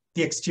Brooklyn,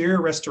 the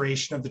exterior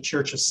restoration of the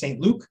Church of St.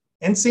 Luke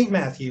and St.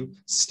 Matthew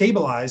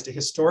stabilized a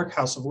historic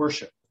house of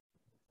worship.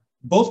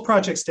 Both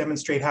projects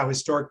demonstrate how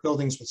historic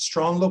buildings with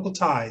strong local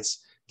ties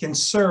can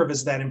serve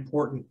as that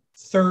important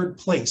third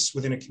place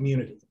within a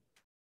community.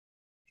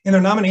 In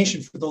their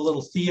nomination for the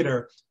Little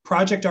Theater,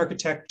 project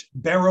architect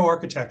Barrow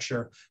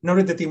Architecture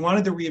noted that they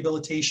wanted the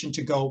rehabilitation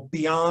to go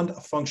beyond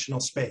a functional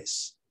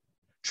space,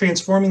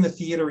 transforming the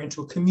theater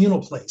into a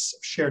communal place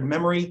of shared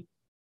memory,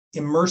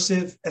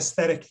 immersive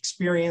aesthetic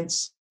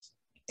experience,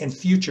 and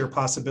future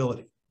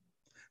possibility.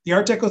 The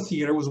Art Deco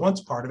Theater was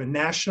once part of a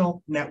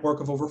national network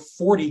of over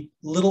 40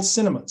 little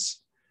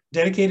cinemas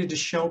dedicated to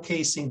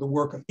showcasing the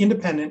work of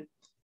independent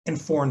and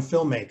foreign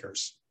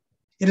filmmakers.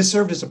 It has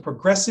served as a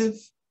progressive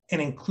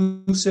and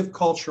inclusive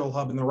cultural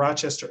hub in the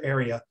Rochester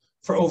area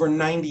for over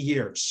 90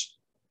 years.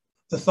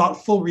 The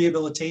thoughtful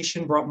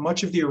rehabilitation brought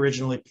much of the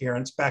original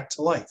appearance back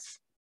to life.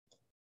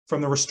 From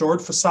the restored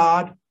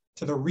facade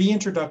to the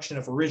reintroduction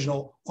of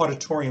original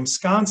auditorium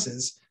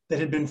sconces that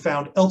had been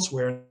found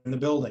elsewhere in the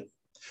building.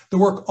 The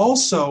work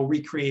also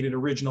recreated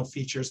original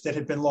features that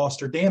had been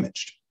lost or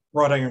damaged.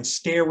 Wrought iron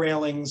stair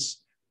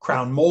railings,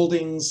 crown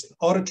moldings,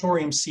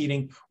 auditorium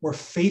seating were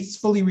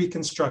faithfully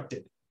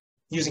reconstructed,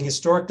 using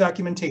historic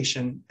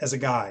documentation as a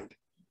guide.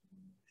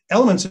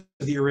 Elements of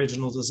the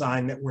original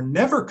design that were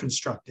never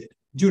constructed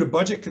due to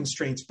budget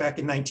constraints back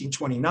in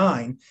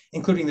 1929,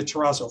 including the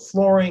terrazzo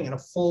flooring and a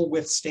full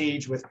width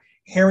stage with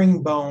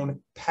herringbone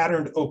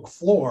patterned oak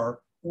floor,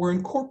 were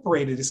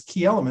incorporated as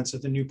key elements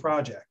of the new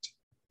project.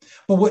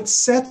 But what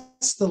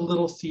sets the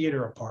Little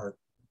Theater apart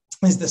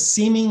is the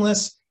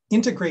seamless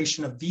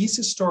integration of these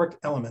historic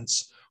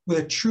elements with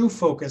a true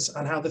focus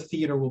on how the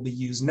theater will be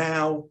used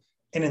now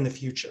and in the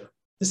future.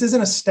 This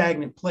isn't a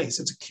stagnant place,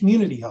 it's a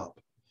community hub.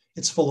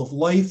 It's full of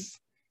life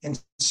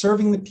and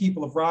serving the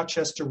people of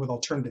Rochester with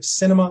alternative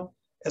cinema,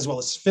 as well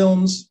as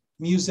films,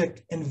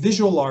 music, and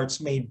visual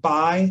arts made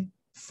by,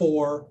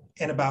 for,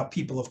 and about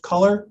people of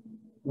color,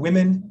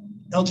 women,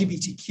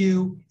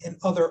 LGBTQ, and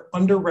other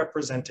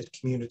underrepresented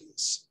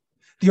communities.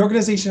 The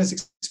organization has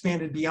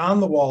expanded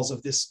beyond the walls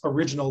of this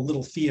original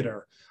Little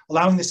Theater,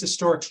 allowing this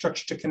historic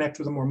structure to connect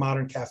with a more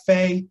modern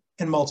cafe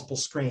and multiple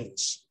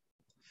screens.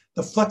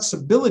 The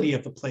flexibility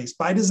of the place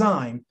by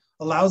design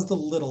allows the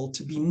Little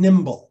to be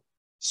nimble,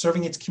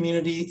 serving its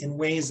community in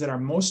ways that are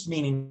most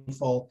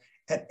meaningful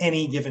at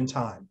any given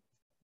time.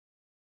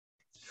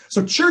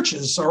 So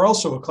churches are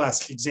also a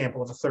classic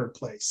example of a third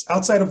place,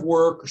 outside of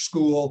work or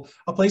school,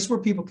 a place where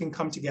people can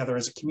come together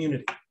as a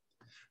community.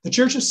 The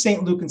Church of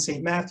St. Luke and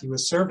St. Matthew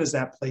has served as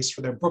that place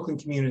for their Brooklyn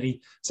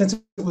community since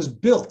it was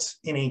built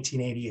in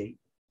 1888.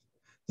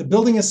 The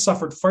building has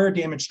suffered fire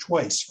damage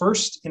twice,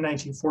 first in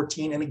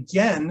 1914 and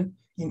again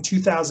in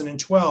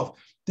 2012.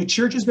 The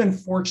church has been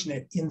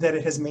fortunate in that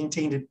it has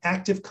maintained an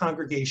active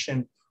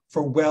congregation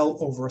for well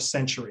over a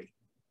century.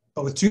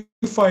 But with 2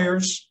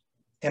 fires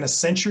and a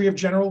century of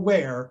general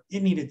wear,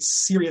 it needed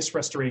serious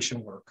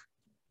restoration work.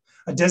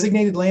 A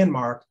designated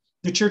landmark,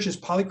 the church's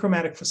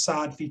polychromatic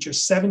facade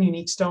features 7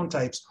 unique stone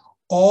types,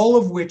 all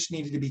of which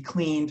needed to be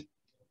cleaned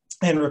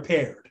and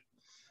repaired.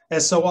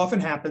 As so often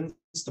happens,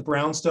 the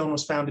brownstone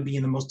was found to be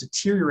in the most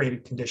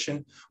deteriorated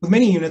condition, with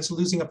many units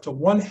losing up to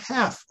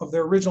 1/2 of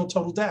their original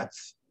total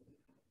depth.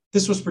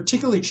 This was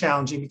particularly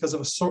challenging because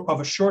of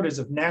a shortage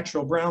of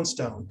natural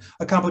brownstone,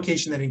 a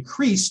complication that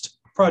increased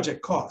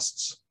project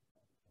costs.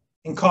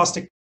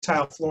 Encaustic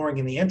tile flooring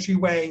in the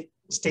entryway,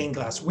 stained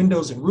glass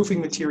windows and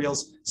roofing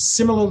materials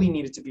similarly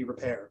needed to be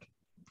repaired.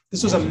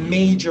 This was a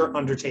major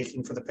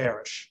undertaking for the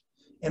parish.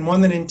 and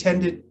one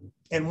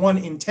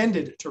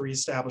intended to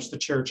reestablish the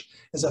church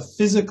as a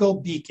physical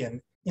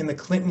beacon in the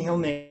Clinton Hill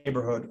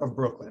neighborhood of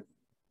Brooklyn.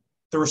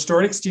 The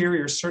restored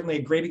exterior is certainly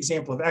a great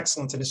example of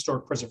excellence in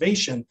historic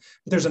preservation,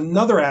 but there's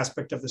another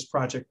aspect of this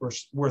project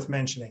worth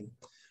mentioning.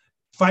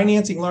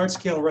 Financing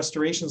large-scale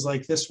restorations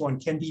like this one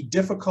can be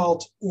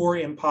difficult or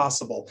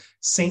impossible.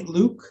 St.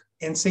 Luke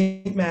and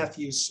St.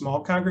 Matthew's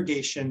small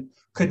congregation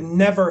could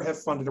never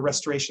have funded a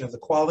restoration of the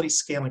quality,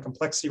 scale, and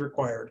complexity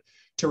required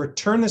to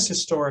return this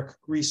historic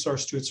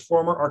resource to its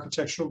former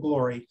architectural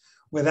glory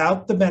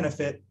without the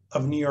benefit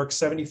of New York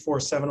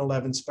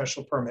 74-711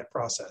 special permit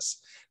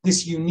process.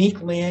 This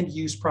unique land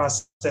use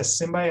process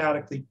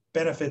symbiotically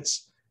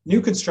benefits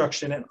new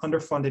construction and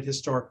underfunded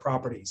historic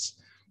properties.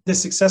 This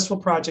successful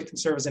project can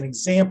serve as an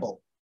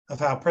example of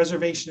how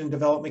preservation and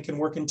development can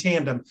work in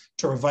tandem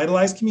to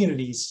revitalize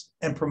communities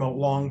and promote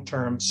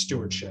long-term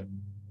stewardship.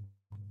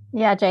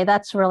 Yeah, Jay,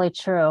 that's really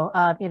true.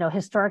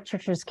 Historic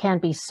churches can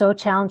be so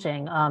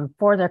challenging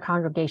for their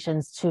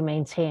congregations to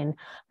maintain,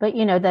 but,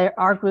 there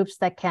are groups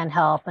that can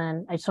help.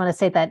 And I just want to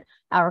say that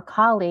our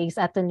colleagues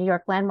at the New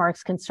York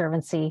Landmarks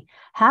Conservancy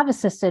have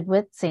assisted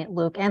with St.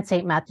 Luke and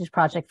St. Matthew's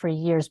Project for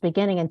years,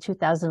 beginning in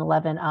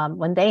 2011,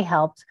 when they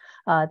helped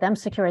them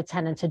secure a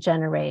tenant to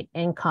generate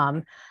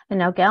income. And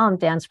now Gallum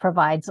Dance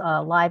provides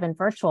a live and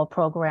virtual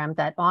program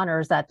that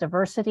honors that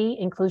diversity,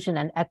 inclusion,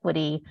 and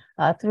equity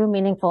through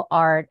meaningful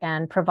art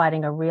and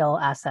providing a real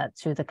asset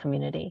to the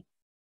community.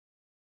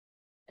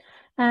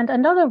 And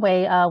another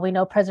way we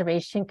know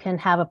preservation can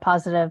have a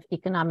positive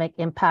economic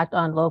impact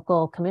on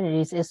local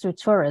communities is through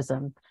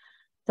tourism.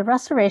 The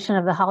restoration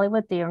of the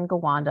Hollywood Theater in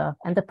Gowanda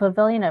and the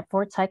Pavilion at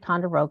Fort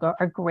Ticonderoga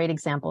are great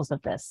examples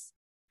of this.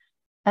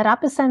 At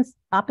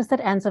opposite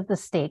ends of the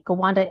state,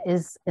 Gowanda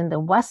is in the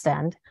west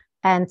end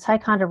and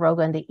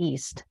Ticonderoga in the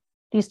east.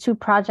 These two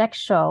projects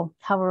show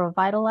how a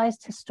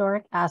revitalized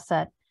historic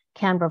asset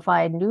can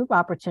provide new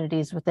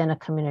opportunities within a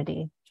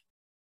community.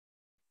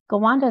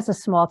 Gowanda is a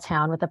small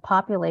town with a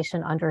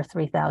population under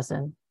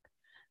 3,000.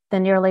 The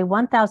nearly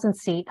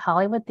 1,000-seat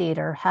Hollywood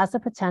Theater has the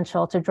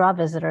potential to draw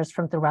visitors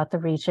from throughout the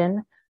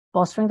region,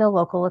 bolstering the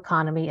local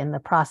economy in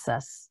the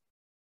process.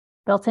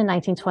 Built in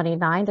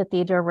 1929, the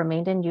theater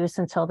remained in use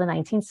until the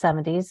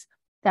 1970s,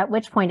 at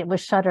which point it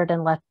was shuttered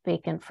and left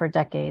vacant for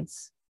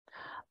decades.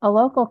 A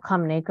local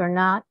company,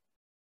 Granite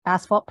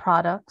Asphalt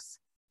Products,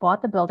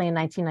 bought the building in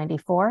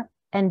 1994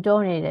 and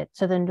donated it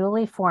to the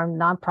newly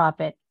formed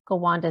nonprofit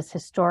Gowanda's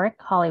Historic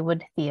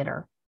Hollywood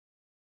Theater.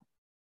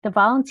 The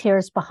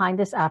volunteers behind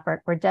this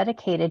effort were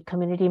dedicated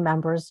community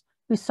members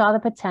who saw the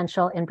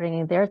potential in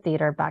bringing their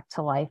theater back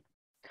to life.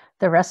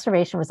 The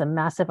restoration was a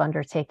massive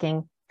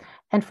undertaking,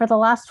 and for the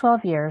last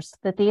 12 years,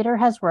 the theater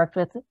has worked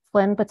with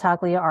Flynn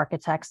Battaglia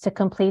Architects to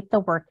complete the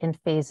work in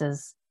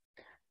phases.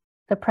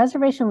 The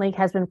Preservation League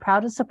has been proud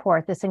to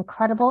support this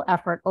incredible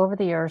effort over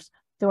the years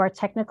through our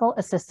Technical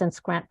Assistance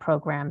Grant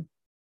Program.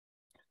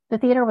 The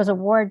theater was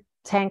awarded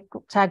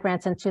TAG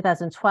grants in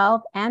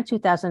 2012 and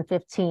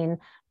 2015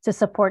 to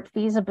support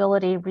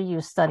feasibility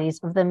reuse studies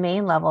of the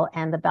main level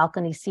and the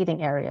balcony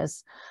seating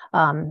areas,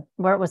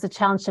 where it was a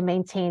challenge to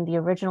maintain the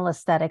original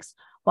aesthetics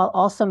while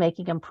also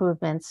making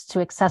improvements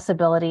to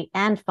accessibility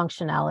and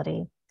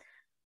functionality.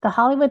 The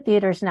Hollywood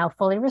Theater is now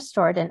fully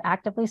restored and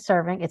actively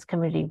serving its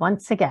community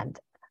once again.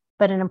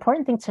 But an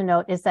important thing to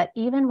note is that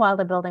even while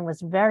the building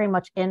was very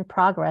much in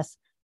progress,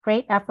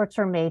 great efforts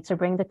were made to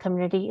bring the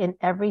community in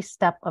every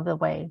step of the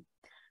way.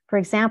 For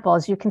example,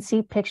 as you can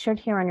see pictured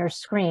here on your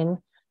screen,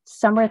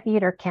 summer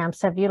theater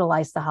camps have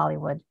utilized the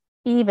Hollywood,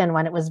 even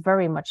when it was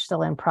very much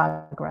still in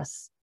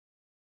progress.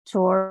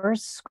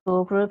 Tours,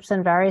 school groups,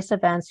 and various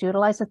events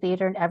utilize the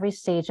theater in every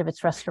stage of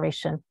its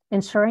restoration,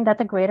 ensuring that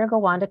the greater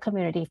Gowanda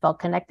community felt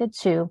connected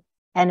to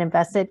and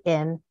invested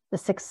in the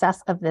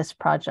success of this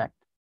project.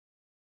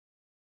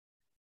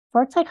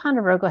 Fort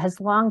Ticonderoga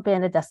has long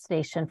been a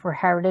destination for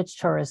heritage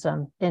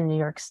tourism in New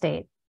York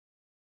State.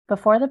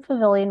 Before the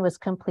pavilion was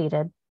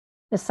completed,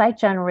 the site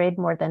generated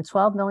more than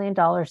 $12 million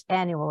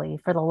annually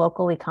for the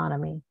local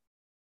economy.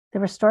 The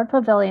restored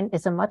pavilion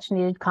is a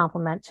much-needed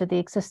complement to the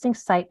existing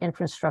site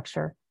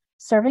infrastructure,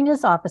 serving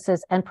as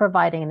offices and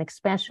providing an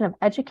expansion of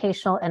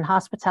educational and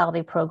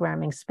hospitality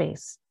programming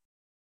space.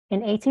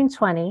 In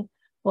 1820,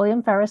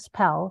 William Ferris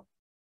Pell,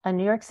 a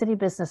New York City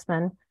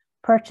businessman,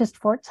 purchased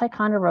Fort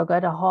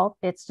Ticonderoga to halt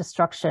its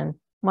destruction,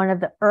 one of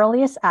the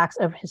earliest acts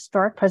of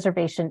historic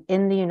preservation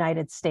in the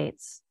United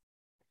States.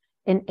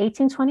 In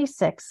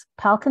 1826,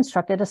 Pell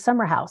constructed a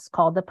summer house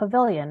called the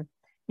Pavilion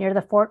near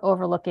the fort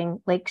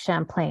overlooking Lake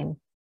Champlain.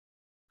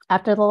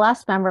 After the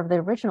last member of the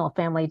original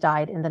family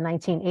died in the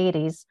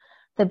 1980s,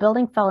 the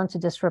building fell into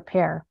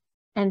disrepair,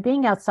 and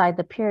being outside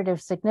the period of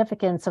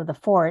significance of the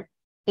fort,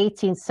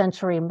 18th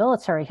century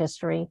military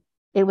history,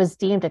 it was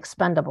deemed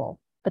expendable.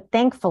 But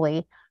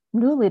thankfully,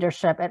 new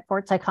leadership at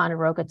Fort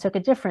Ticonderoga took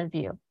a different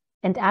view,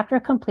 and after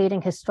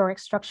completing historic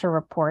structure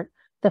report,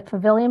 the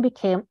pavilion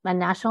became a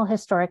National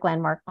Historic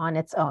Landmark on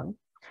its own.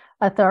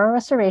 A thorough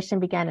restoration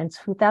began in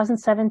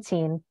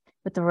 2017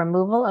 with the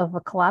removal of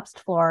a collapsed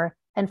floor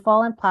and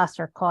fallen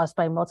plaster caused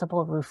by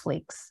multiple roof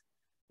leaks.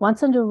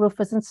 Once a new roof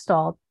was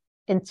installed,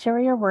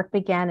 interior work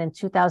began in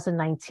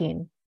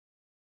 2019.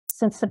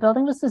 Since the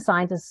building was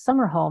designed as a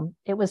summer home,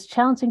 it was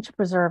challenging to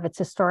preserve its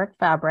historic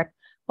fabric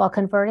while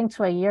converting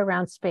to a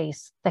year-round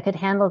space that could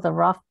handle the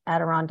rough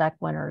Adirondack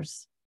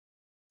winters.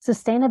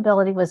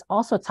 Sustainability was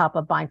also top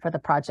of mind for the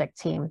project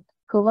team,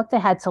 who looked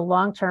ahead to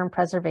long-term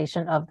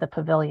preservation of the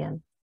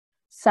pavilion.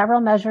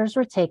 Several measures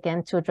were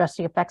taken to address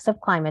the effects of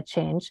climate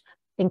change,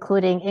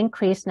 including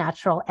increased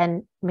natural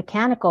and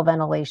mechanical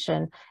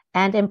ventilation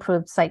and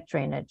improved site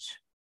drainage.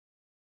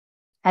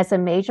 As a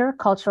major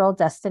cultural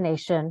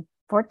destination,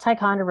 Fort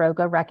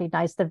Ticonderoga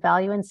recognized the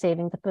value in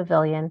saving the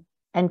pavilion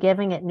and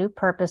giving it new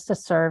purpose to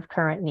serve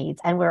current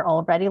needs. And we're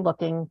already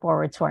looking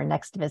forward to our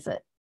next visit.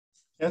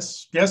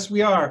 Yes,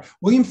 we are.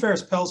 William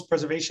Ferris Pell's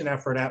preservation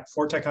effort at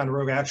Fort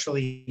Ticonderoga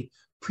actually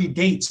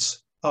predates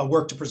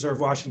work to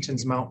preserve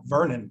Washington's Mount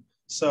Vernon.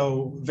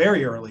 So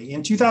very early.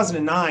 In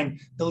 2009,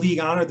 the League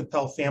honored the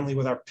Pell family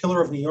with our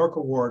Pillar of New York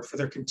Award for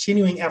their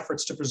continuing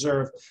efforts to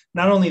preserve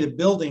not only the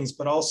buildings,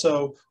 but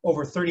also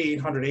over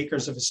 3,800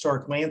 acres of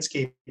historic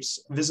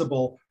landscapes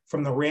visible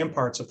from the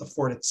ramparts of the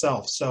fort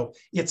itself. So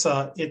it's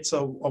a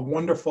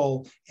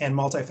wonderful and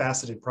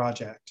multifaceted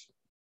project.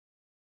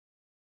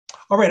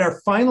 All right, our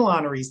final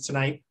honorees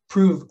tonight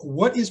prove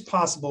what is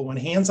possible when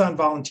hands-on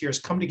volunteers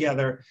come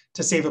together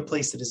to save a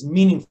place that is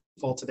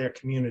meaningful to their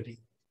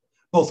community.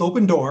 Both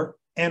Opendore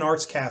and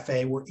Arts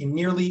Cafe were in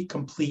nearly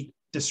complete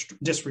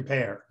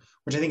disrepair,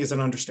 which I think is an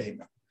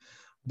understatement.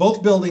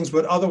 Both buildings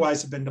would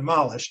otherwise have been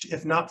demolished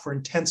if not for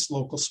intense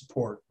local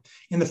support.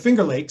 In the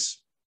Finger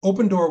Lakes,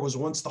 Opendore was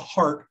once the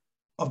heart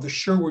of the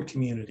Sherwood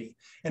community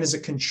and is a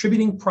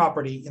contributing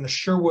property in the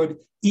Sherwood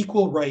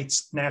Equal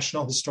Rights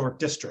National Historic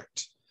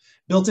District.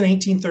 Built in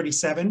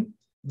 1837,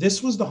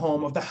 this was the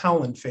home of the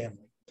Howland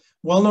family,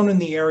 well known in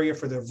the area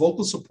for their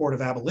vocal support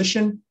of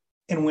abolition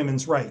and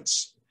women's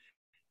rights.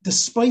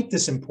 Despite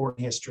this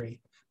important history,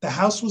 the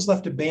house was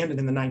left abandoned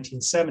in the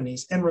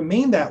 1970s and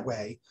remained that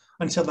way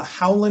until the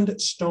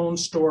Howland Stone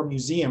Store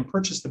Museum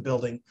purchased the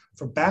building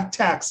for back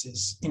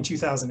taxes in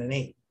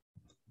 2008.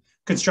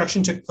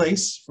 Construction took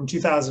place from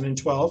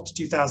 2012 to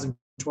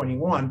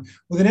 2021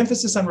 with an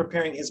emphasis on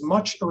repairing as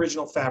much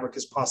original fabric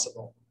as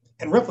possible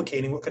and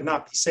replicating what could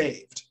not be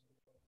saved.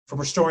 From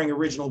restoring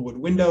original wood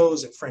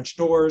windows and French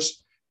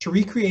doors to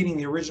recreating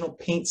the original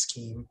paint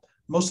scheme,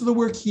 most of the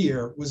work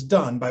here was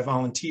done by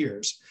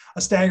volunteers.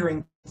 A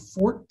staggering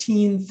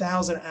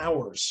 14,000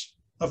 hours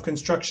of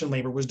construction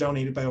labor was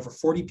donated by over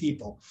 40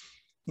 people,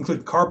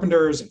 including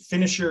carpenters and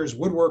finishers,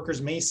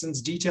 woodworkers,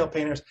 masons, detail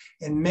painters,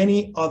 and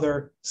many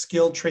other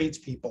skilled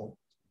tradespeople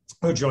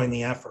who joined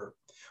the effort.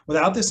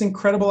 Without this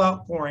incredible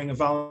outpouring of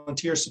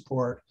volunteer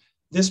support,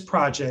 this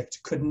project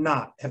could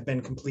not have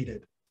been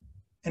completed.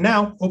 And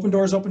now,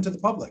 Opendore is open to the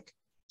public,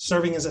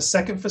 serving as a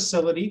second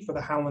facility for the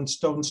Howland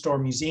Stone Store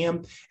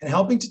Museum and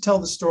helping to tell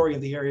the story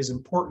of the area's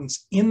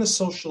importance in the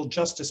social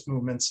justice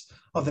movements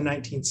of the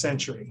 19th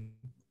century.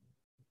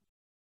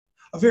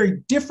 A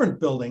very different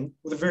building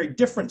with a very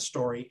different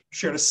story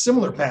shared a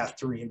similar path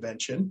to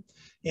reinvention.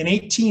 In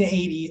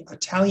 1880,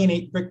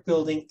 Italianate brick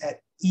building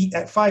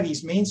at 5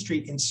 East Main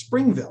Street in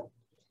Springville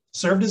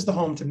served as the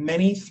home to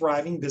many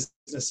thriving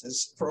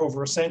businesses for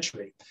over a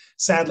century.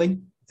 Sadly,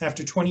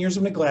 after 20 years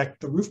of neglect,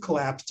 the roof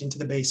collapsed into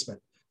the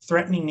basement,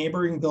 threatening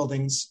neighboring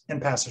buildings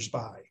and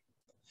passersby.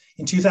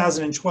 In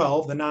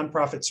 2012, the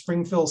nonprofit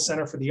Springville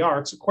Center for the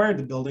Arts acquired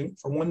the building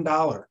for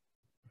 $1.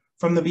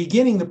 From the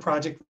beginning, the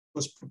project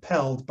was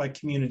propelled by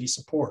community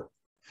support.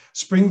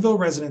 Springville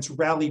residents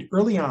rallied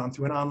early on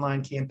through an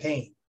online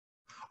campaign.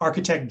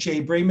 Architect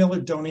Jay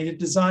Braymiller donated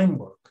design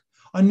work.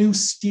 A new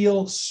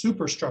steel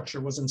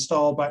superstructure was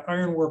installed by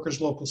Iron Workers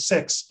Local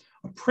 6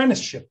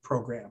 apprenticeship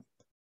program,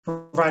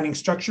 providing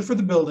structure for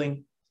the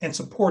building and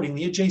supporting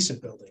the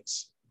adjacent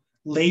buildings.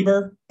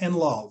 Labor and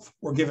love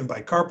were given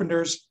by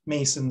carpenters,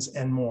 masons,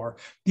 and more.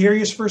 The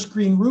area's first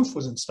green roof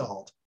was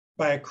installed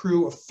by a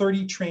crew of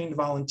 30 trained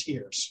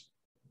volunteers.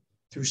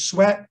 Through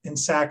sweat and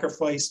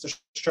sacrifice, the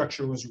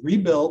structure was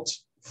rebuilt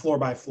floor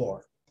by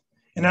floor.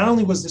 And not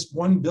only was this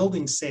one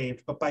building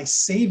saved, but by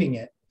saving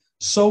it,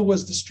 so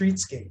was the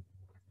streetscape.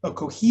 A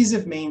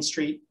cohesive Main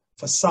Street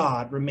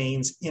facade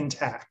remains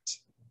intact.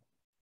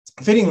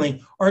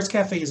 Fittingly, Arts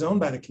Cafe is owned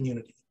by the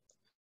community.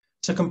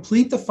 To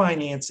complete the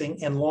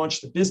financing and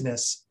launch the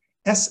business,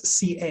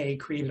 SCA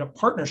created a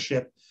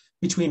partnership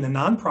between the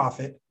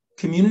nonprofit,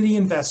 community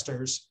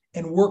investors,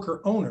 and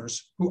worker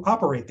owners who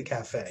operate the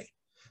cafe.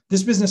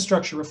 This business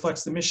structure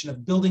reflects the mission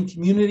of building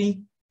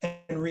community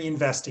and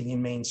reinvesting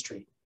in Main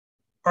Street.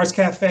 Arts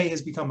Cafe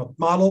has become a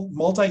model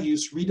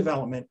multi-use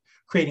redevelopment,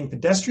 creating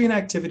pedestrian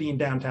activity in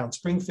downtown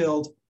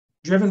Springfield,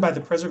 driven by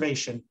the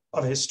preservation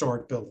of a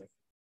historic building.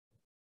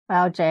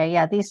 Wow, Jay,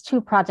 yeah, these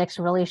two projects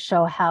really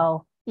show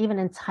how even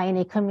in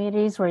tiny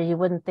communities where you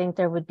wouldn't think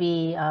there would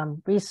be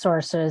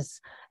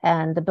resources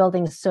and the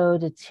building's so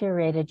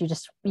deteriorated, you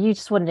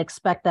just wouldn't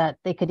expect that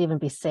they could even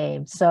be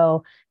saved.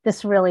 So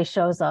this really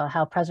shows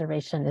how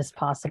preservation is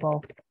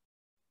possible.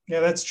 Yeah,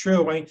 that's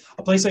true. I mean,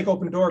 a place like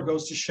Opendore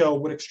goes to show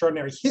what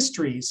extraordinary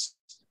histories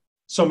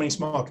so many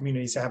small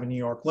communities have in New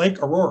York, like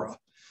Aurora.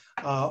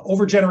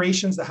 Over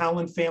generations, the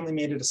Howland family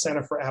made it a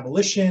center for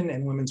abolition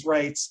and women's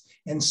rights,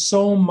 and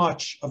so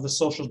much of the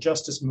social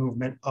justice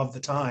movement of the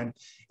time.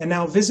 And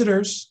now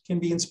visitors can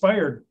be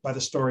inspired by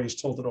the stories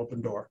told at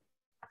Opendore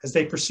as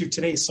they pursue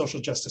today's social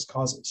justice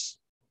causes.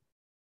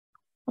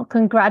 Well,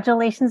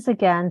 congratulations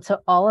again to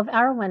all of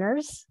our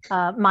winners.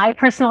 My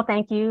personal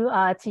thank you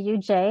to you,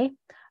 Jay,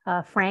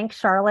 Frank,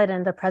 Charlotte,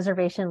 and the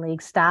Preservation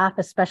League staff,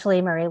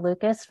 especially Mary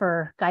Lucas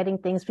for guiding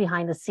things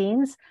behind the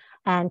scenes,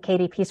 and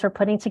Katie Peace for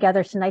putting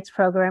together tonight's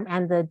program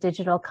and the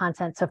digital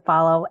content to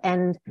follow.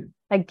 And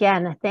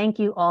again, thank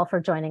you all for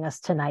joining us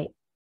tonight.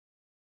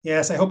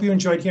 Yes, I hope you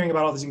enjoyed hearing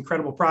about all these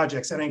incredible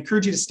projects, and I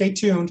encourage you to stay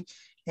tuned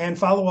and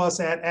follow us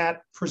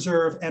at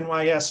Preserve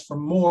NYS for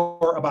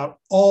more about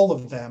all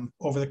of them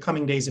over the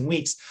coming days and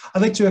weeks.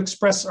 I'd like to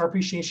express our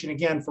appreciation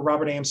again for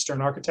Robert A.M.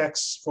 Stern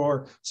Architects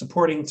for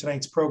supporting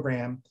tonight's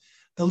program.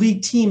 The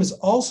League team is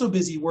also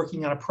busy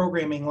working on a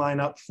programming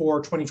lineup for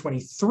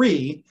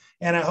 2023,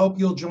 and I hope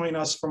you'll join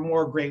us for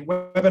more great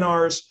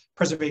webinars,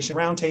 preservation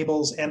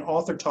roundtables, and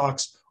author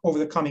talks over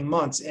the coming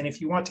months. And if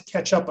you want to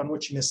catch up on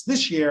what you missed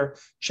this year,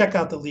 check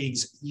out the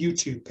League's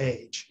YouTube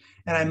page.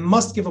 And I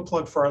must give a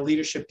plug for our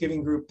leadership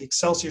giving group, the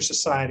Excelsior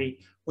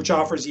Society, which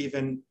offers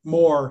even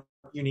more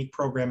unique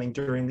programming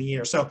during the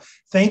year. So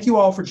thank you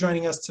all for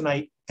joining us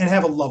tonight, and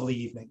have a lovely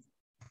evening.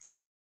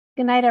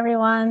 Good night,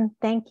 everyone.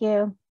 Thank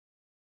you.